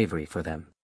steadfast bravery for them.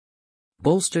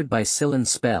 Bolstered by Scylla's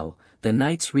spell, the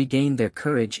knights regained their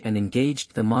courage and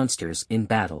engaged the monsters in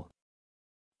battle.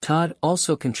 Todd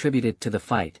also contributed to the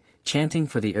fight, chanting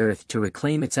for the earth to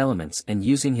reclaim its elements and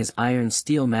using his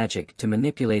iron-steel magic to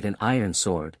manipulate an iron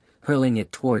sword, hurling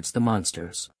it towards the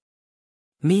monsters.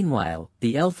 Meanwhile,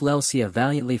 the elf Lelsia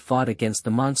valiantly fought against the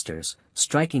monsters,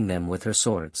 striking them with her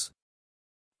swords.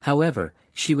 However,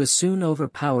 she was soon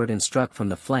overpowered and struck from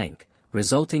the flank,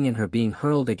 resulting in her being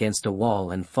hurled against a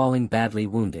wall and falling badly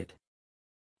wounded.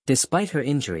 Despite her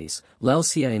injuries,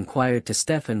 Lelsia inquired to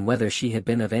Stefan whether she had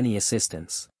been of any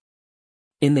assistance.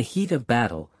 In the heat of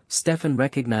battle, Stefan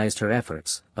recognized her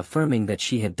efforts, affirming that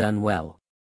she had done well.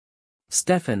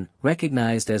 Stefan,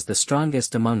 recognized as the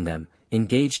strongest among them,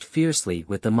 engaged fiercely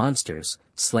with the monsters,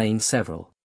 slaying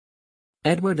several.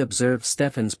 Edward observed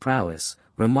Stefan's prowess,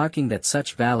 remarking that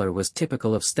such valor was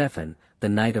typical of Stefan, the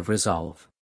Knight of Resolve.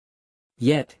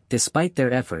 Yet, despite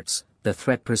their efforts, the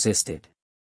threat persisted.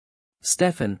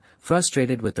 Stefan,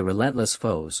 frustrated with the relentless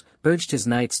foes, urged his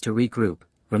knights to regroup,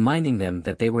 reminding them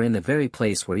that they were in the very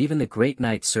place where even the great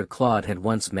knight Sir Claude had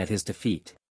once met his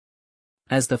defeat.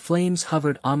 As the flames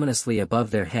hovered ominously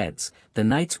above their heads, the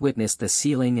knights witnessed the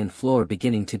ceiling and floor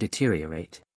beginning to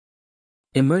deteriorate.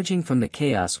 Emerging from the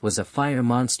chaos was a fire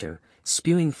monster,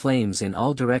 spewing flames in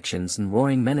all directions and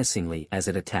roaring menacingly as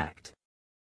it attacked.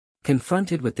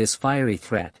 Confronted with this fiery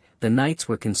threat, the knights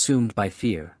were consumed by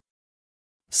fear.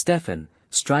 Stefan,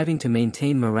 striving to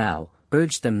maintain morale,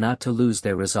 urged them not to lose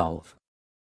their resolve.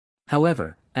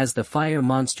 However, as the fire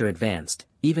monster advanced,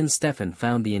 even Stefan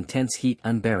found the intense heat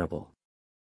unbearable.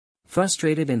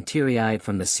 Frustrated and teary-eyed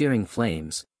from the searing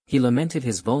flames, he lamented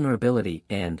his vulnerability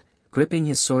and, gripping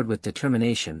his sword with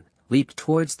determination, leaped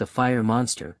towards the fire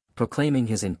monster, proclaiming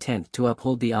his intent to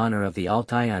uphold the honor of the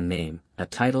Altian name, a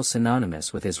title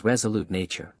synonymous with his resolute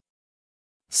nature.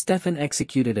 Stefan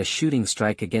executed a shooting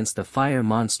strike against the fire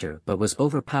monster but was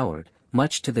overpowered,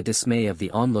 much to the dismay of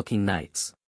the onlooking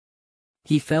knights.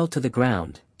 He fell to the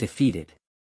ground, defeated.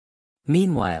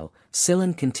 Meanwhile,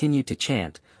 Scylla continued to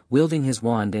chant, wielding his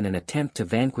wand in an attempt to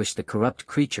vanquish the corrupt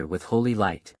creature with holy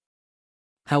light.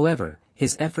 However,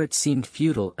 his efforts seemed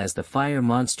futile as the fire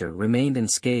monster remained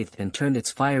unscathed and turned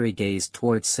its fiery gaze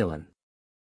towards Scylla.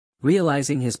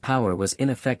 Realizing his power was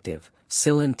ineffective,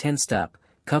 Scylla tensed up,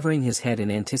 covering his head in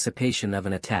anticipation of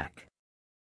an attack.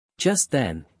 Just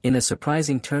then, in a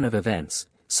surprising turn of events,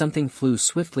 something flew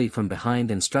swiftly from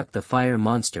behind and struck the fire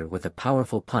monster with a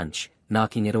powerful punch,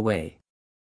 knocking it away.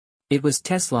 It was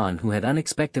Teslan who had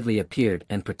unexpectedly appeared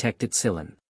and protected Scylla.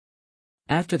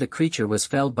 After the creature was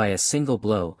felled by a single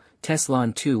blow,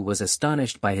 Teslan too was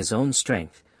astonished by his own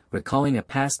strength, recalling a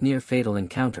past near-fatal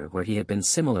encounter where he had been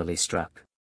similarly struck.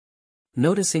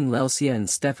 Noticing Lelsia and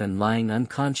Stefan lying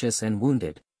unconscious and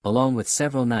wounded, along with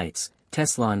several knights,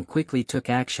 Teslan quickly took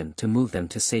action to move them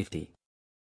to safety.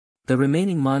 The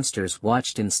remaining monsters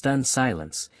watched in stunned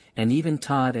silence, and even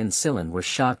Todd and Scylla were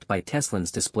shocked by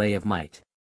Teslan's display of might.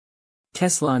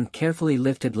 Teslan carefully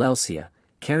lifted Lelsia,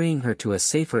 carrying her to a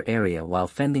safer area while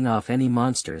fending off any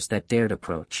monsters that dared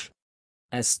approach.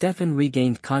 As Stefan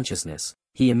regained consciousness,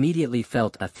 he immediately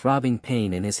felt a throbbing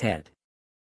pain in his head.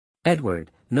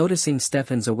 Edward, noticing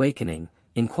Stefan's awakening,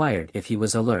 inquired if he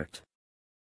was alert.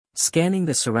 Scanning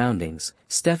the surroundings,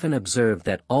 Stefan observed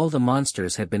that all the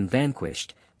monsters had been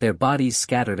vanquished, their bodies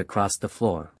scattered across the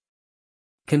floor.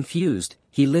 Confused,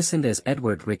 he listened as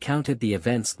Edward recounted the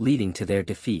events leading to their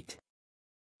defeat.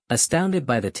 Astounded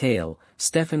by the tale,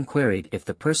 Stefan queried if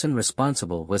the person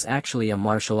responsible was actually a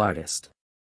martial artist.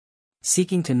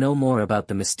 Seeking to know more about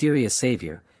the mysterious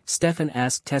savior, Stefan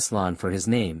asked Teslan for his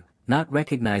name, not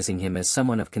recognizing him as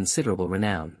someone of considerable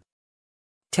renown.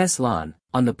 Teslan,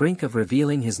 on the brink of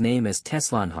revealing his name as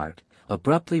Teslanhart,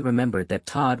 abruptly remembered that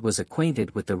Todd was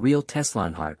acquainted with the real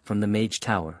Teslanhart from the Mage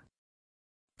Tower.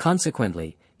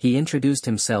 Consequently, he introduced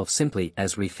himself simply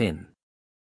as Refin.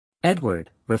 Edward,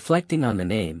 reflecting on the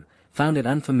name, found it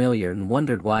unfamiliar and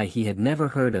wondered why he had never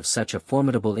heard of such a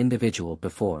formidable individual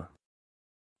before.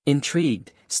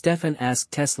 Intrigued, Stefan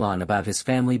asked Teslan about his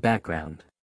family background.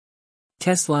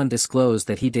 Teslan disclosed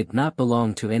that he did not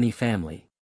belong to any family.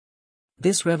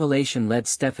 This revelation led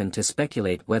Stefan to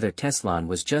speculate whether Teslan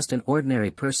was just an ordinary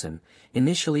person,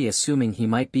 initially assuming he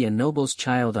might be a noble's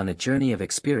child on a journey of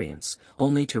experience,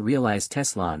 only to realize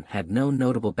Teslan had no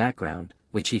notable background,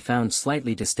 which he found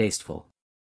slightly distasteful.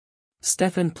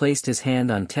 Stefan placed his hand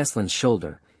on Teslan's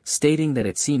shoulder, stating that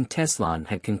it seemed Teslan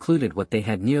had concluded what they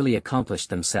had nearly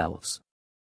accomplished themselves.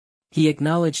 He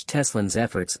acknowledged Teslan's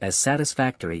efforts as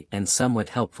satisfactory and somewhat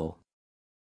helpful.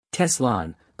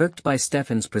 Teslan, irked by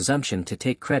Stefan's presumption to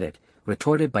take credit,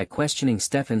 retorted by questioning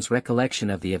Stefan's recollection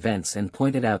of the events and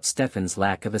pointed out Stefan's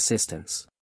lack of assistance.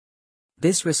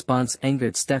 This response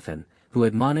angered Stefan, who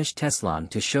admonished Teslan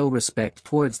to show respect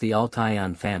towards the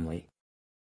Altayan family.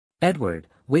 Edward,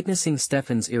 witnessing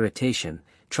Stefan's irritation,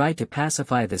 tried to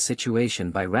pacify the situation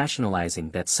by rationalizing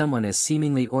that someone as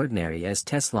seemingly ordinary as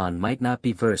Teslan might not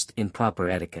be versed in proper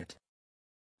etiquette.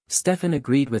 Stefan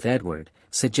agreed with Edward,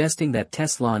 suggesting that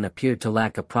Teslan appeared to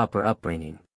lack a proper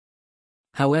upbringing.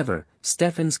 However,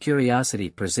 Stefan's curiosity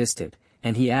persisted,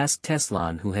 and he asked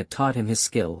Teslan who had taught him his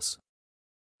skills.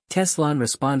 Teslan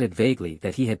responded vaguely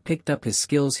that he had picked up his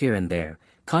skills here and there,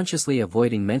 consciously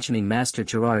avoiding mentioning Master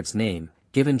Gerard's name,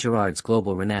 given Gerard's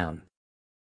global renown.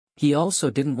 He also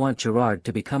didn't want Gerard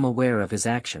to become aware of his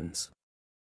actions.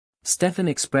 Stefan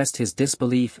expressed his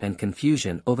disbelief and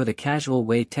confusion over the casual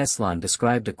way Teslan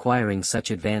described acquiring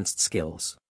such advanced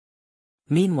skills.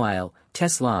 Meanwhile,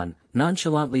 Teslan,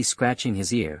 nonchalantly scratching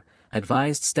his ear,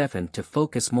 advised Stefan to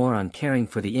focus more on caring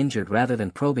for the injured rather than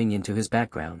probing into his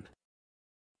background.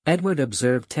 Edward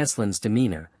observed Teslan's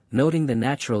demeanor, noting the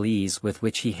natural ease with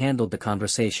which he handled the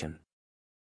conversation.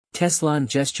 Teslan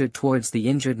gestured towards the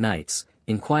injured knights,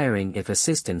 inquiring if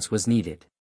assistance was needed.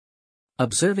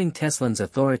 Observing Teslan's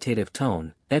authoritative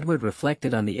tone, Edward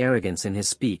reflected on the arrogance in his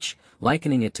speech,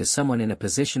 likening it to someone in a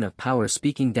position of power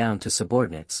speaking down to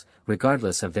subordinates,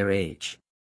 regardless of their age.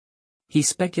 He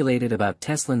speculated about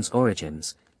Teslan's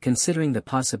origins, considering the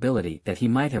possibility that he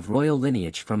might have royal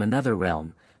lineage from another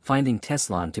realm, finding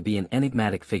Teslan to be an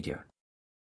enigmatic figure.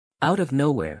 Out of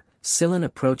nowhere, Scylan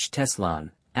approached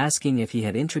Teslan, asking if he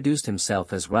had introduced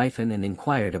himself as Ryfan and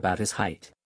inquired about his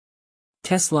height.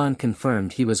 Teslan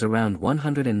confirmed he was around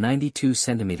 192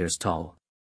 centimeters tall.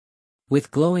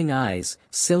 With glowing eyes,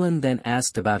 Scylan then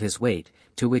asked about his weight,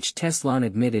 to which Teslan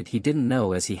admitted he didn't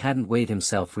know as he hadn't weighed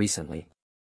himself recently.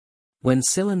 When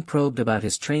Scylan probed about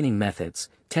his training methods,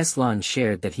 Teslan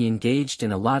shared that he engaged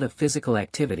in a lot of physical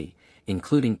activity,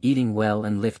 including eating well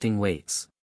and lifting weights.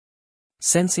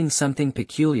 Sensing something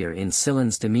peculiar in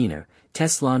Scylan's demeanor,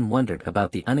 Teslan wondered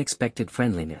about the unexpected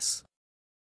friendliness.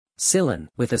 Scylan,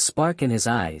 with a spark in his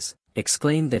eyes,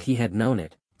 exclaimed that he had known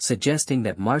it, suggesting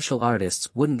that martial artists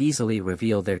wouldn't easily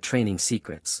reveal their training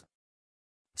secrets.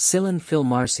 Scylan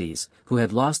Philmarces, who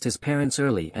had lost his parents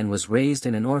early and was raised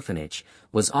in an orphanage,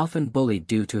 was often bullied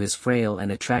due to his frail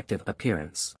and attractive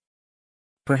appearance.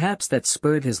 Perhaps that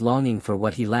spurred his longing for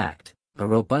what he lacked, a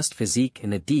robust physique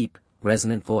and a deep,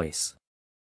 resonant voice.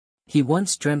 He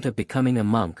once dreamt of becoming a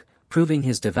monk, proving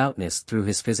his devoutness through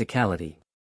his physicality.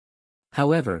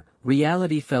 However,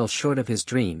 reality fell short of his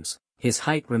dreams, his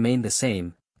height remained the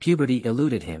same, puberty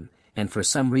eluded him, and for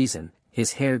some reason,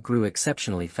 his hair grew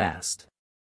exceptionally fast.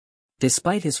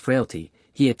 Despite his frailty,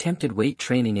 he attempted weight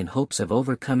training in hopes of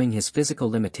overcoming his physical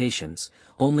limitations,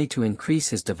 only to increase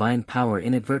his divine power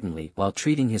inadvertently while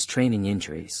treating his training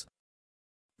injuries.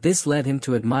 This led him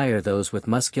to admire those with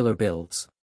muscular builds.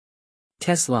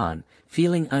 Teslan,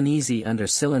 feeling uneasy under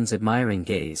Scylan's admiring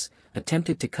gaze,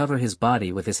 attempted to cover his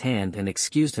body with his hand and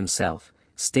excused himself,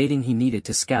 stating he needed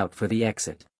to scout for the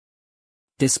exit.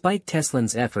 Despite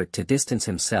Teslan's effort to distance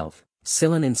himself,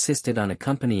 Scylan insisted on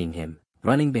accompanying him,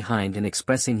 running behind and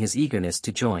expressing his eagerness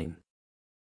to join.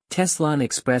 Teslan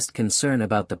expressed concern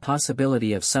about the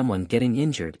possibility of someone getting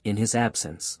injured in his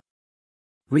absence.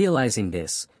 Realizing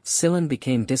this, Scylan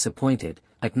became disappointed,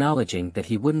 acknowledging that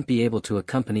he wouldn't be able to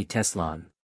accompany Teslan.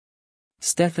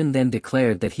 Stefan then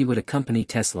declared that he would accompany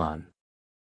Teslan.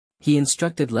 He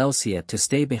instructed Lelsia to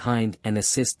stay behind and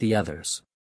assist the others.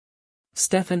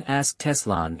 Stefan asked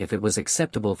Teslan if it was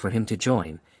acceptable for him to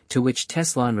join, to which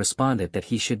Teslan responded that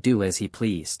he should do as he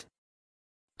pleased.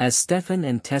 As Stefan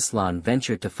and Teslan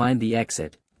ventured to find the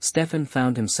exit, Stefan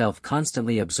found himself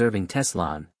constantly observing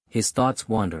Teslan, his thoughts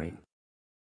wandering.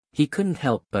 He couldn't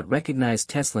help but recognize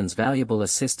Teslan's valuable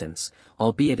assistance,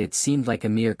 albeit it seemed like a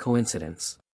mere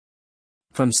coincidence.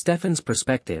 From Stefan's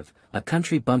perspective, a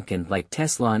country bumpkin like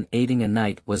Teslan aiding a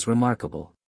knight was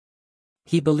remarkable.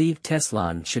 He believed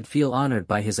Teslan should feel honored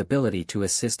by his ability to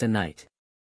assist a knight.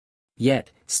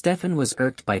 Yet, Stefan was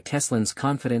irked by Teslan's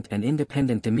confident and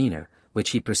independent demeanor,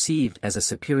 which he perceived as a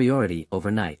superiority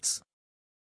over knights.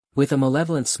 With a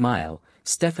malevolent smile,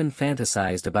 Stefan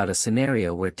fantasized about a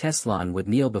scenario where Teslan would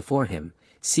kneel before him,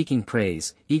 seeking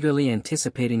praise, eagerly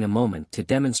anticipating a moment to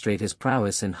demonstrate his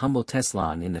prowess and humble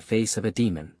Teslan in the face of a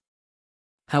demon.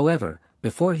 However,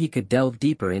 before he could delve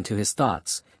deeper into his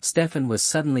thoughts, Stefan was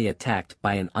suddenly attacked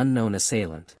by an unknown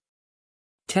assailant.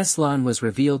 Teslan was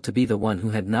revealed to be the one who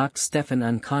had knocked Stefan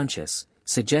unconscious,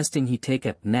 suggesting he take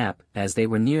a nap as they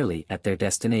were nearly at their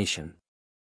destination.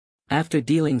 After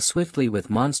dealing swiftly with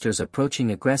monsters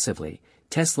approaching aggressively,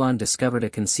 Teslan discovered a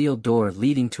concealed door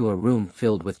leading to a room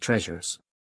filled with treasures.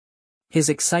 His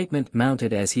excitement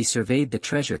mounted as he surveyed the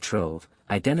treasure trove,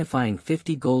 identifying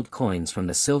 50 gold coins from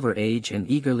the Silver Age and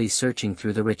eagerly searching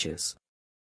through the riches.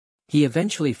 He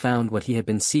eventually found what he had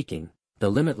been seeking, the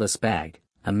limitless bag,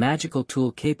 a magical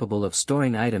tool capable of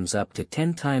storing items up to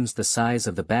 10 times the size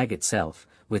of the bag itself,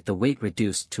 with the weight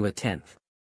reduced to a tenth.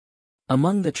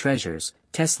 Among the treasures,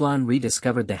 Teslan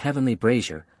rediscovered the heavenly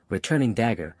brazier, returning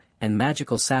dagger, and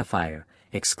magical sapphire,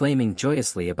 exclaiming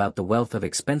joyously about the wealth of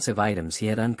expensive items he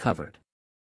had uncovered.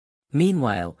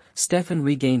 Meanwhile, Stefan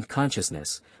regained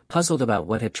consciousness, puzzled about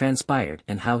what had transpired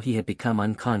and how he had become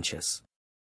unconscious.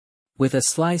 With a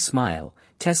sly smile,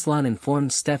 Teslan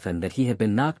informed Stefan that he had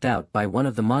been knocked out by one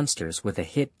of the monsters with a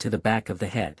hit to the back of the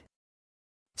head.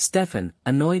 Stefan,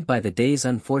 annoyed by the day's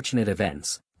unfortunate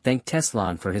events, thanked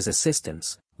Teslan for his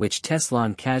assistance, which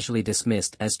Teslan casually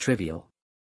dismissed as trivial.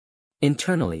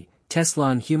 Internally,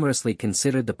 Teslan humorously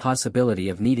considered the possibility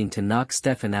of needing to knock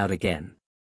Stefan out again.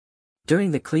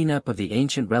 During the cleanup of the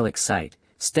ancient relic site,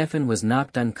 Stefan was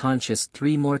knocked unconscious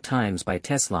 3 more times by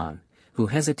Teslan, who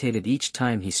hesitated each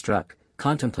time he struck,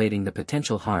 contemplating the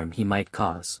potential harm he might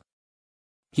cause.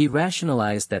 He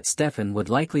rationalized that Stefan would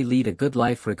likely lead a good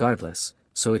life regardless,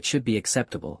 so it should be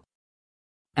acceptable.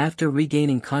 After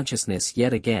regaining consciousness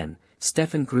yet again,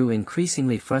 Stefan grew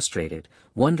increasingly frustrated,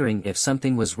 wondering if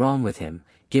something was wrong with him,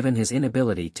 given his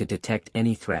inability to detect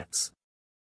any threats.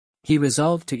 He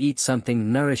resolved to eat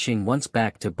something nourishing once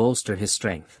back to bolster his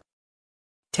strength.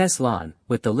 Teslan,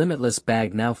 with the limitless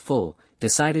bag now full,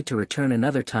 decided to return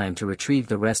another time to retrieve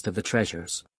the rest of the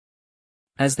treasures.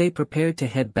 As they prepared to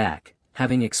head back,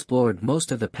 having explored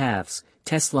most of the paths,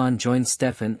 Teslan joined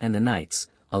Stefan and the knights,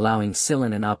 allowing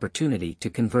Silan an opportunity to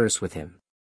converse with him.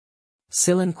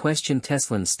 Silan questioned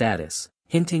Teslan's status,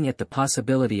 hinting at the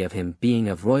possibility of him being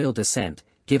of royal descent,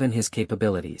 given his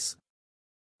capabilities.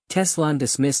 Teslan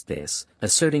dismissed this,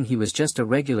 asserting he was just a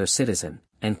regular citizen,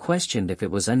 and questioned if it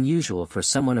was unusual for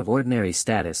someone of ordinary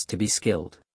status to be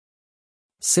skilled.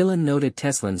 Silan noted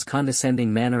Teslan's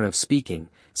condescending manner of speaking,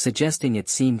 suggesting it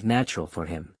seemed natural for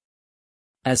him.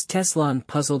 As Teslan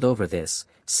puzzled over this,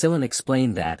 Silan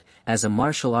explained that, as a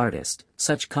martial artist,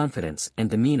 such confidence and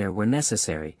demeanor were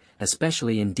necessary,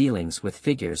 especially in dealings with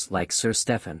figures like Sir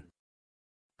Stefan.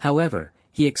 However,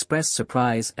 he expressed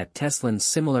surprise at Teslan's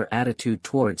similar attitude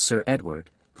towards Sir Edward,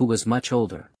 who was much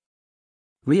older.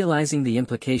 Realizing the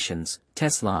implications,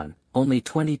 Teslan, only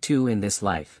 22 in this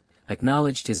life,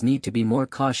 acknowledged his need to be more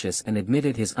cautious and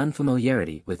admitted his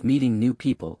unfamiliarity with meeting new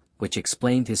people, which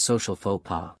explained his social faux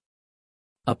pas.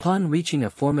 Upon reaching a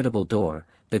formidable door,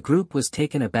 the group was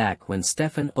taken aback when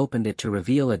Stefan opened it to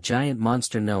reveal a giant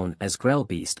monster known as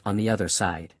Grellbeast on the other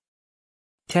side.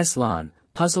 Teslan,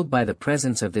 puzzled by the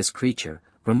presence of this creature,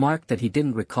 remarked that he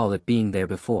didn't recall it being there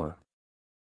before.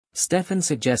 Stefan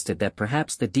suggested that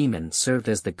perhaps the demon served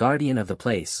as the guardian of the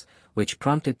place, which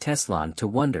prompted Teslan to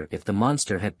wonder if the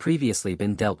monster had previously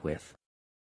been dealt with.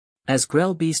 As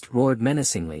Grellbeast roared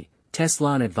menacingly,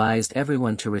 Teslan advised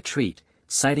everyone to retreat,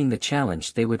 citing the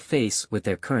challenge they would face with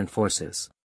their current forces.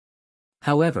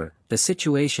 However, the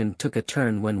situation took a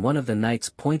turn when one of the knights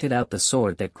pointed out the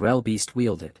sword that Grellbeast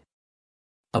wielded.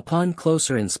 Upon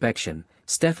closer inspection,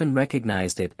 Stefan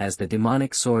recognized it as the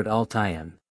demonic sword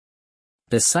Altayan.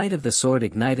 The sight of the sword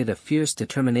ignited a fierce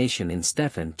determination in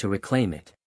Stefan to reclaim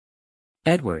it.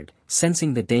 Edward,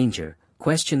 sensing the danger,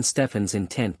 questioned Stefan's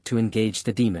intent to engage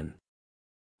the demon.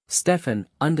 Stefan,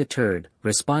 undeterred,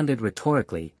 responded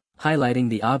rhetorically, highlighting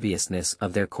the obviousness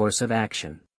of their course of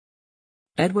action.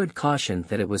 Edward cautioned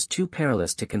that it was too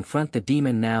perilous to confront the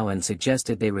demon now and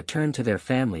suggested they return to their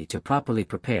family to properly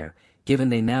prepare, given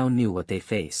they now knew what they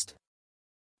faced.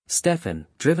 Stefan,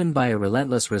 driven by a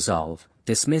relentless resolve,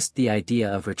 dismissed the idea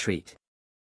of retreat.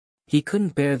 He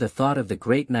couldn't bear the thought of the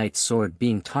great knight's sword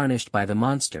being tarnished by the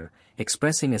monster,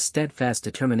 expressing a steadfast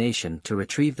determination to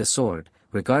retrieve the sword,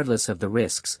 regardless of the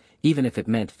risks, even if it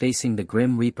meant facing the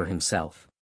grim Reaper himself.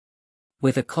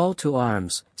 With a call to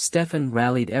arms, Stefan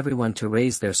rallied everyone to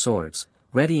raise their swords,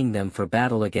 readying them for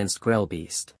battle against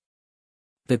Grellbeast.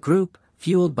 The group,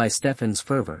 fueled by Stefan's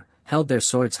fervor, held their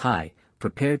swords high,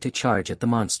 prepared to charge at the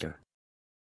monster.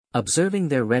 Observing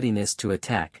their readiness to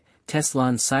attack,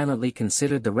 Teslan silently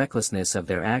considered the recklessness of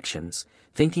their actions,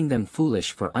 thinking them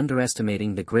foolish for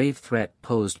underestimating the grave threat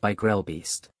posed by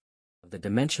Grellbeast. The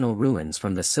dimensional ruins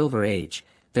from the Silver Age,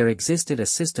 there existed a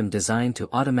system designed to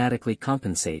automatically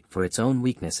compensate for its own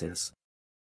weaknesses.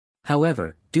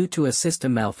 However, due to a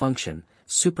system malfunction,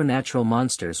 supernatural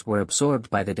monsters were absorbed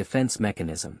by the defense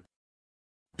mechanism.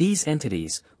 These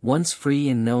entities, once free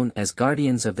and known as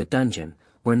guardians of the dungeon,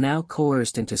 were now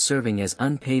coerced into serving as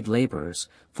unpaid laborers,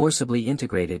 forcibly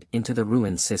integrated into the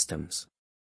ruined systems.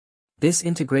 This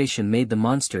integration made the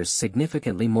monsters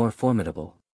significantly more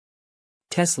formidable.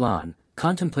 Teslan,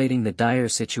 contemplating the dire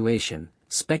situation,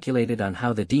 speculated on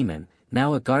how the demon,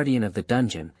 now a guardian of the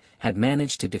dungeon, had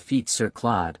managed to defeat Sir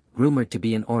Claude, rumored to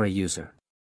be an aura user.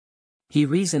 He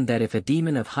reasoned that if a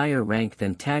demon of higher rank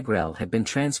than Tagrel had been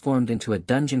transformed into a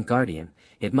dungeon guardian,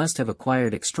 it must have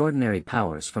acquired extraordinary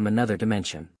powers from another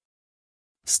dimension.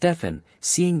 Stefan,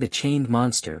 seeing the chained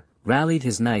monster, rallied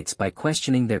his knights by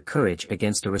questioning their courage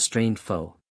against a restrained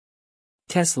foe.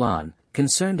 Teslan,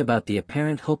 concerned about the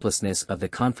apparent hopelessness of the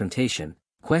confrontation,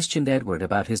 questioned Edward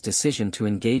about his decision to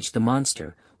engage the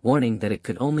monster, warning that it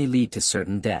could only lead to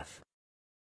certain death.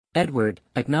 Edward,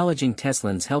 acknowledging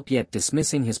Teslan's help yet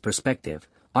dismissing his perspective,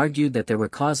 argued that there were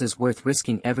causes worth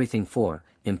risking everything for,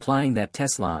 implying that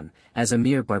Teslan, as a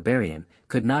mere barbarian,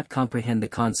 could not comprehend the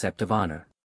concept of honor.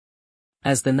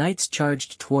 As the knights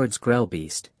charged towards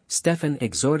Grellbeast, Stefan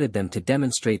exhorted them to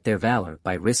demonstrate their valor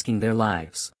by risking their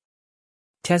lives.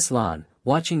 Teslan,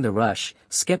 watching the rush,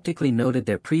 skeptically noted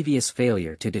their previous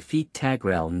failure to defeat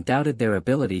Tagrel and doubted their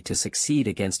ability to succeed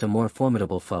against a more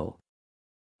formidable foe.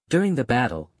 During the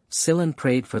battle, Scylan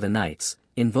prayed for the knights,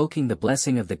 invoking the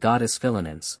blessing of the goddess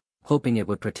Philinens, hoping it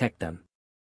would protect them.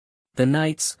 The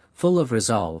knights, full of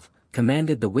resolve,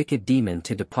 commanded the wicked demon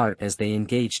to depart as they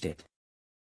engaged it.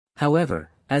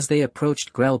 However, as they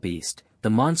approached Grellbeast, the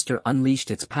monster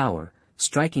unleashed its power,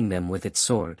 striking them with its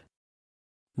sword.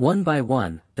 One by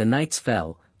one, the knights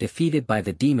fell, defeated by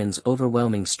the demon's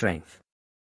overwhelming strength.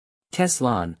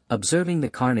 Teslan, observing the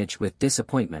carnage with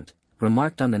disappointment,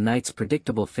 remarked on the knights'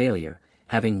 predictable failure,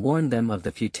 having warned them of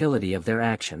the futility of their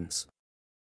actions.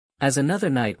 As another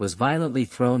knight was violently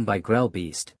thrown by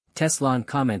Grellbeast, Teslan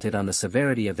commented on the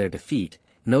severity of their defeat,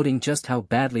 noting just how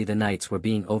badly the knights were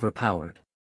being overpowered.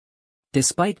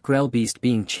 Despite Grellbeast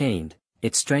being chained,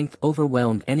 its strength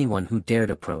overwhelmed anyone who dared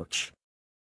approach.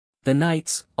 The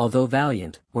knights, although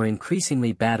valiant, were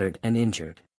increasingly battered and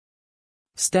injured.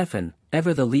 Stefan,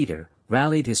 ever the leader,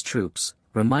 rallied his troops,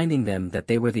 reminding them that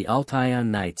they were the Altaïon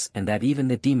knights and that even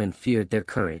the demon feared their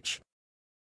courage.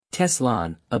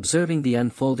 Teslan, observing the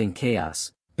unfolding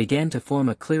chaos, began to form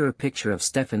a clearer picture of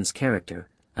Stefan's character,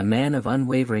 a man of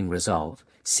unwavering resolve,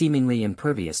 seemingly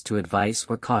impervious to advice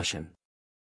or caution.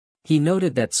 He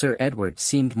noted that Sir Edward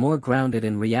seemed more grounded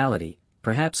in reality,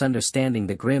 perhaps understanding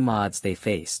the grim odds they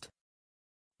faced.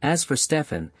 As for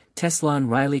Stefan, Teslan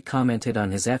wryly commented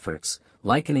on his efforts,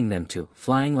 likening them to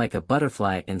flying like a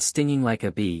butterfly and stinging like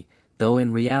a bee, though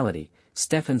in reality,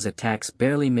 Stefan's attacks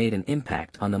barely made an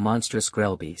impact on the monstrous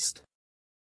Grellbeast.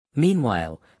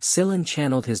 Meanwhile, Scylan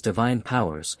channeled his divine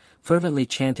powers, fervently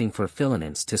chanting for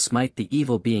Philinens to smite the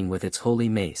evil being with its holy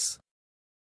mace.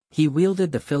 He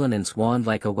wielded the Philinens wand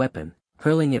like a weapon,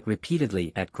 hurling it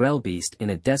repeatedly at Grellbeast in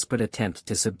a desperate attempt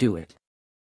to subdue it.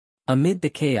 Amid the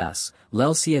chaos,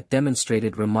 Lelsia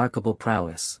demonstrated remarkable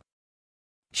prowess.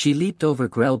 She leaped over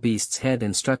Grellbeast's head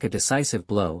and struck a decisive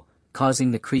blow,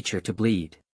 causing the creature to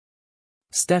bleed.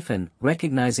 Stefan,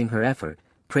 recognizing her effort,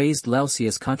 praised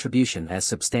Lelsia's contribution as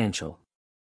substantial.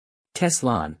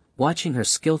 Teslan, watching her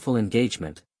skillful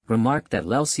engagement, remarked that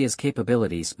Lelsia's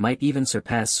capabilities might even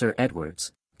surpass Sir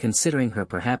Edward's, considering her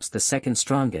perhaps the second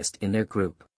strongest in their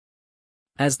group.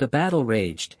 As the battle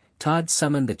raged, Todd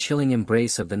summoned the chilling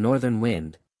embrace of the northern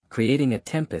wind, creating a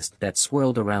tempest that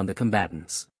swirled around the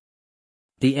combatants.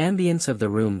 The ambience of the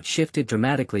room shifted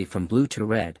dramatically from blue to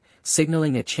red,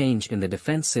 signaling a change in the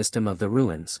defense system of the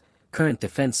ruins, current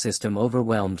defense system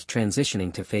overwhelmed,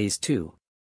 transitioning to Phase 2.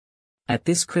 At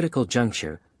this critical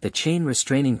juncture, the chain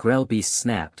restraining Grellbeast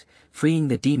snapped, freeing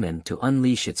the demon to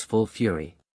unleash its full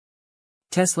fury.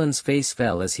 Teslan's face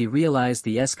fell as he realized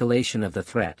the escalation of the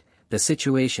threat. The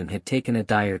situation had taken a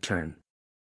dire turn.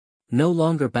 No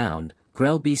longer bound,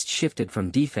 Grellbeast shifted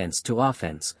from defense to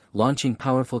offense, launching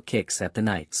powerful kicks at the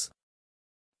knights.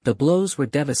 The blows were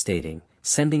devastating,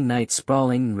 sending knights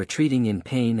sprawling and retreating in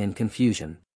pain and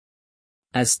confusion.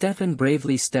 As Stefan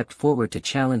bravely stepped forward to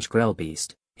challenge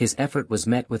Grellbeast, his effort was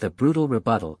met with a brutal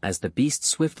rebuttal as the beast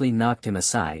swiftly knocked him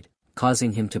aside,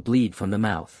 causing him to bleed from the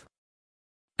mouth.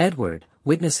 Edward,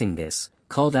 witnessing this,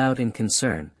 called out in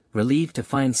concern, relieved to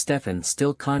find Stefan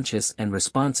still conscious and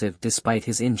responsive despite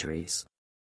his injuries.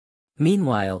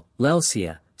 Meanwhile,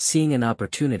 Lelsia, seeing an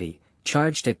opportunity,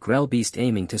 charged at Grellbeast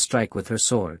aiming to strike with her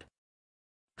sword.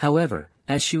 However,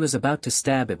 as she was about to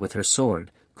stab it with her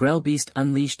sword, Grellbeast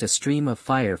unleashed a stream of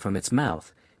fire from its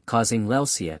mouth, causing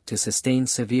Lelsia to sustain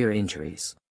severe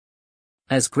injuries.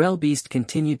 As Grellbeast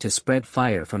continued to spread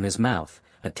fire from his mouth,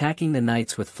 attacking the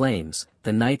knights with flames,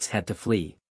 the knights had to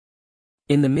flee.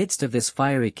 In the midst of this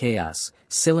fiery chaos,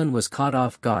 Scylan was caught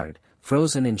off guard,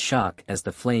 frozen in shock as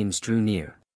the flames drew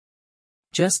near.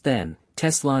 Just then,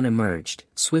 Teslan emerged,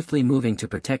 swiftly moving to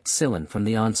protect Scylan from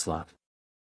the onslaught.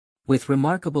 With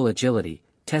remarkable agility,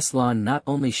 Teslan not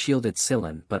only shielded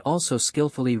Scylan but also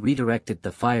skillfully redirected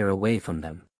the fire away from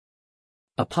them.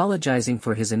 Apologizing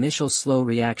for his initial slow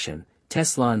reaction,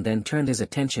 Teslan then turned his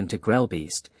attention to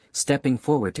Grellbeast, stepping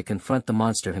forward to confront the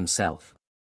monster himself.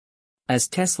 As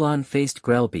Teslan faced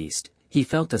Grellbeast, he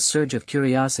felt a surge of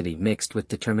curiosity mixed with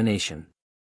determination.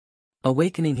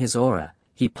 Awakening his aura,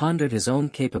 he pondered his own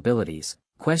capabilities,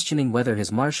 questioning whether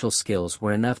his martial skills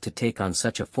were enough to take on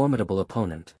such a formidable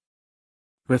opponent.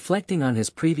 Reflecting on his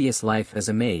previous life as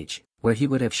a mage, where he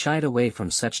would have shied away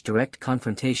from such direct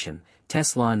confrontation,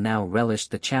 Teslan now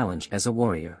relished the challenge as a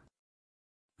warrior.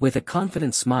 With a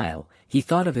confident smile, he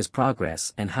thought of his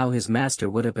progress and how his master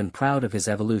would have been proud of his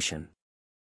evolution.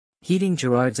 Heeding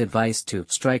Gerard's advice to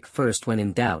strike first when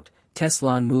in doubt,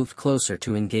 Teslan moved closer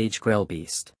to engage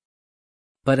Grellbeast.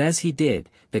 But as he did,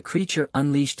 the creature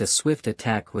unleashed a swift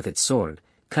attack with its sword,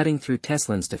 cutting through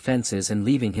Teslan's defenses and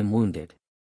leaving him wounded.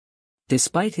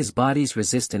 Despite his body's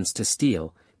resistance to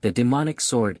steel, the demonic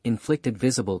sword inflicted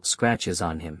visible scratches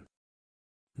on him.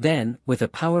 Then, with a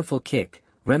powerful kick,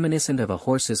 reminiscent of a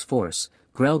horse's force,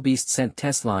 Grellbeast sent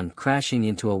Teslan crashing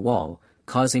into a wall,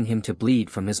 causing him to bleed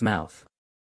from his mouth.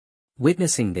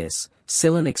 Witnessing this,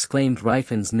 Scylan exclaimed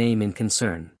Ryfan's name in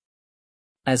concern.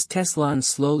 As Teslan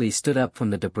slowly stood up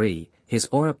from the debris, his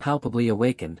aura palpably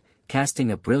awakened, casting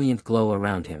a brilliant glow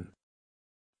around him.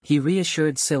 He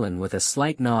reassured Scylan with a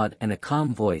slight nod and a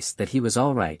calm voice that he was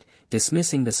all right,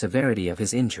 dismissing the severity of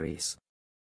his injuries.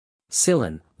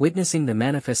 Scylan, witnessing the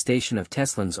manifestation of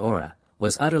Teslan's aura,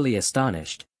 was utterly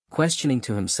astonished, questioning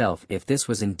to himself if this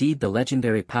was indeed the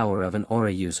legendary power of an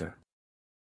aura user.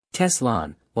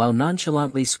 Teslan, while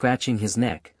nonchalantly scratching his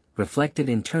neck, reflected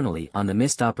internally on the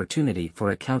missed opportunity for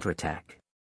a counterattack.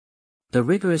 The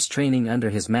rigorous training under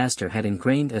his master had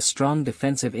ingrained a strong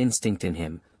defensive instinct in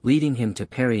him, leading him to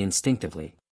parry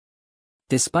instinctively.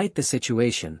 Despite the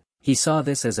situation, he saw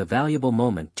this as a valuable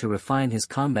moment to refine his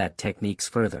combat techniques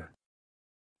further.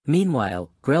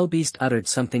 Meanwhile, Grellbeast uttered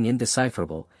something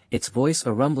indecipherable, its voice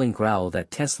a rumbling growl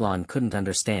that Teslan couldn't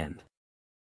understand.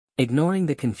 Ignoring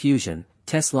the confusion,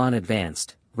 Teslan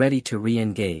advanced, ready to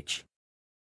re-engage.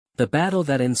 The battle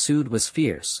that ensued was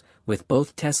fierce, with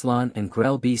both Teslan and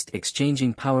Grellbeast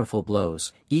exchanging powerful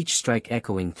blows, each strike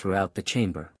echoing throughout the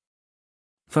chamber.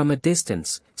 From a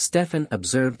distance, Stefan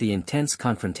observed the intense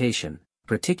confrontation,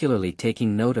 particularly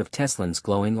taking note of Teslan's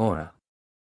glowing aura.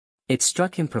 It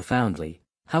struck him profoundly: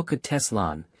 how could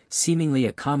Teslan, seemingly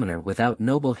a commoner without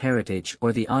noble heritage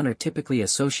or the honor typically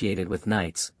associated with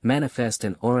knights, manifest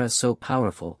an aura so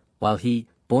powerful, while he,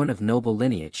 born of noble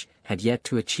lineage, had yet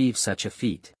to achieve such a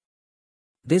feat?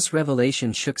 This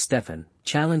revelation shook Stefan,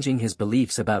 challenging his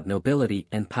beliefs about nobility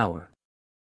and power.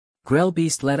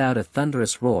 Grellbeast let out a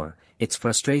thunderous roar, its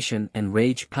frustration and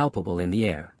rage palpable in the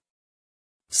air.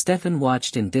 Stefan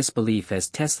watched in disbelief as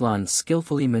Teslan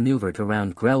skillfully maneuvered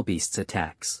around Grellbeast's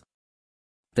attacks.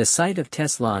 The sight of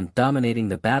Teslan dominating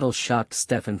the battle shocked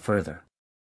Stefan further.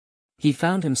 He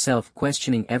found himself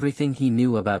questioning everything he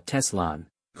knew about Teslan.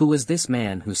 Who was this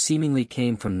man who seemingly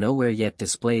came from nowhere yet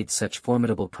displayed such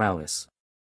formidable prowess?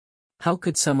 How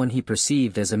could someone he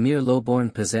perceived as a mere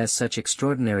lowborn possess such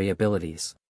extraordinary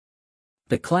abilities?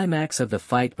 The climax of the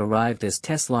fight arrived as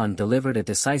Teslan delivered a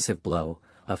decisive blow,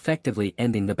 effectively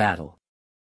ending the battle.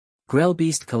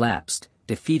 Grellbeast collapsed,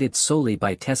 defeated solely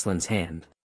by Teslan's hand.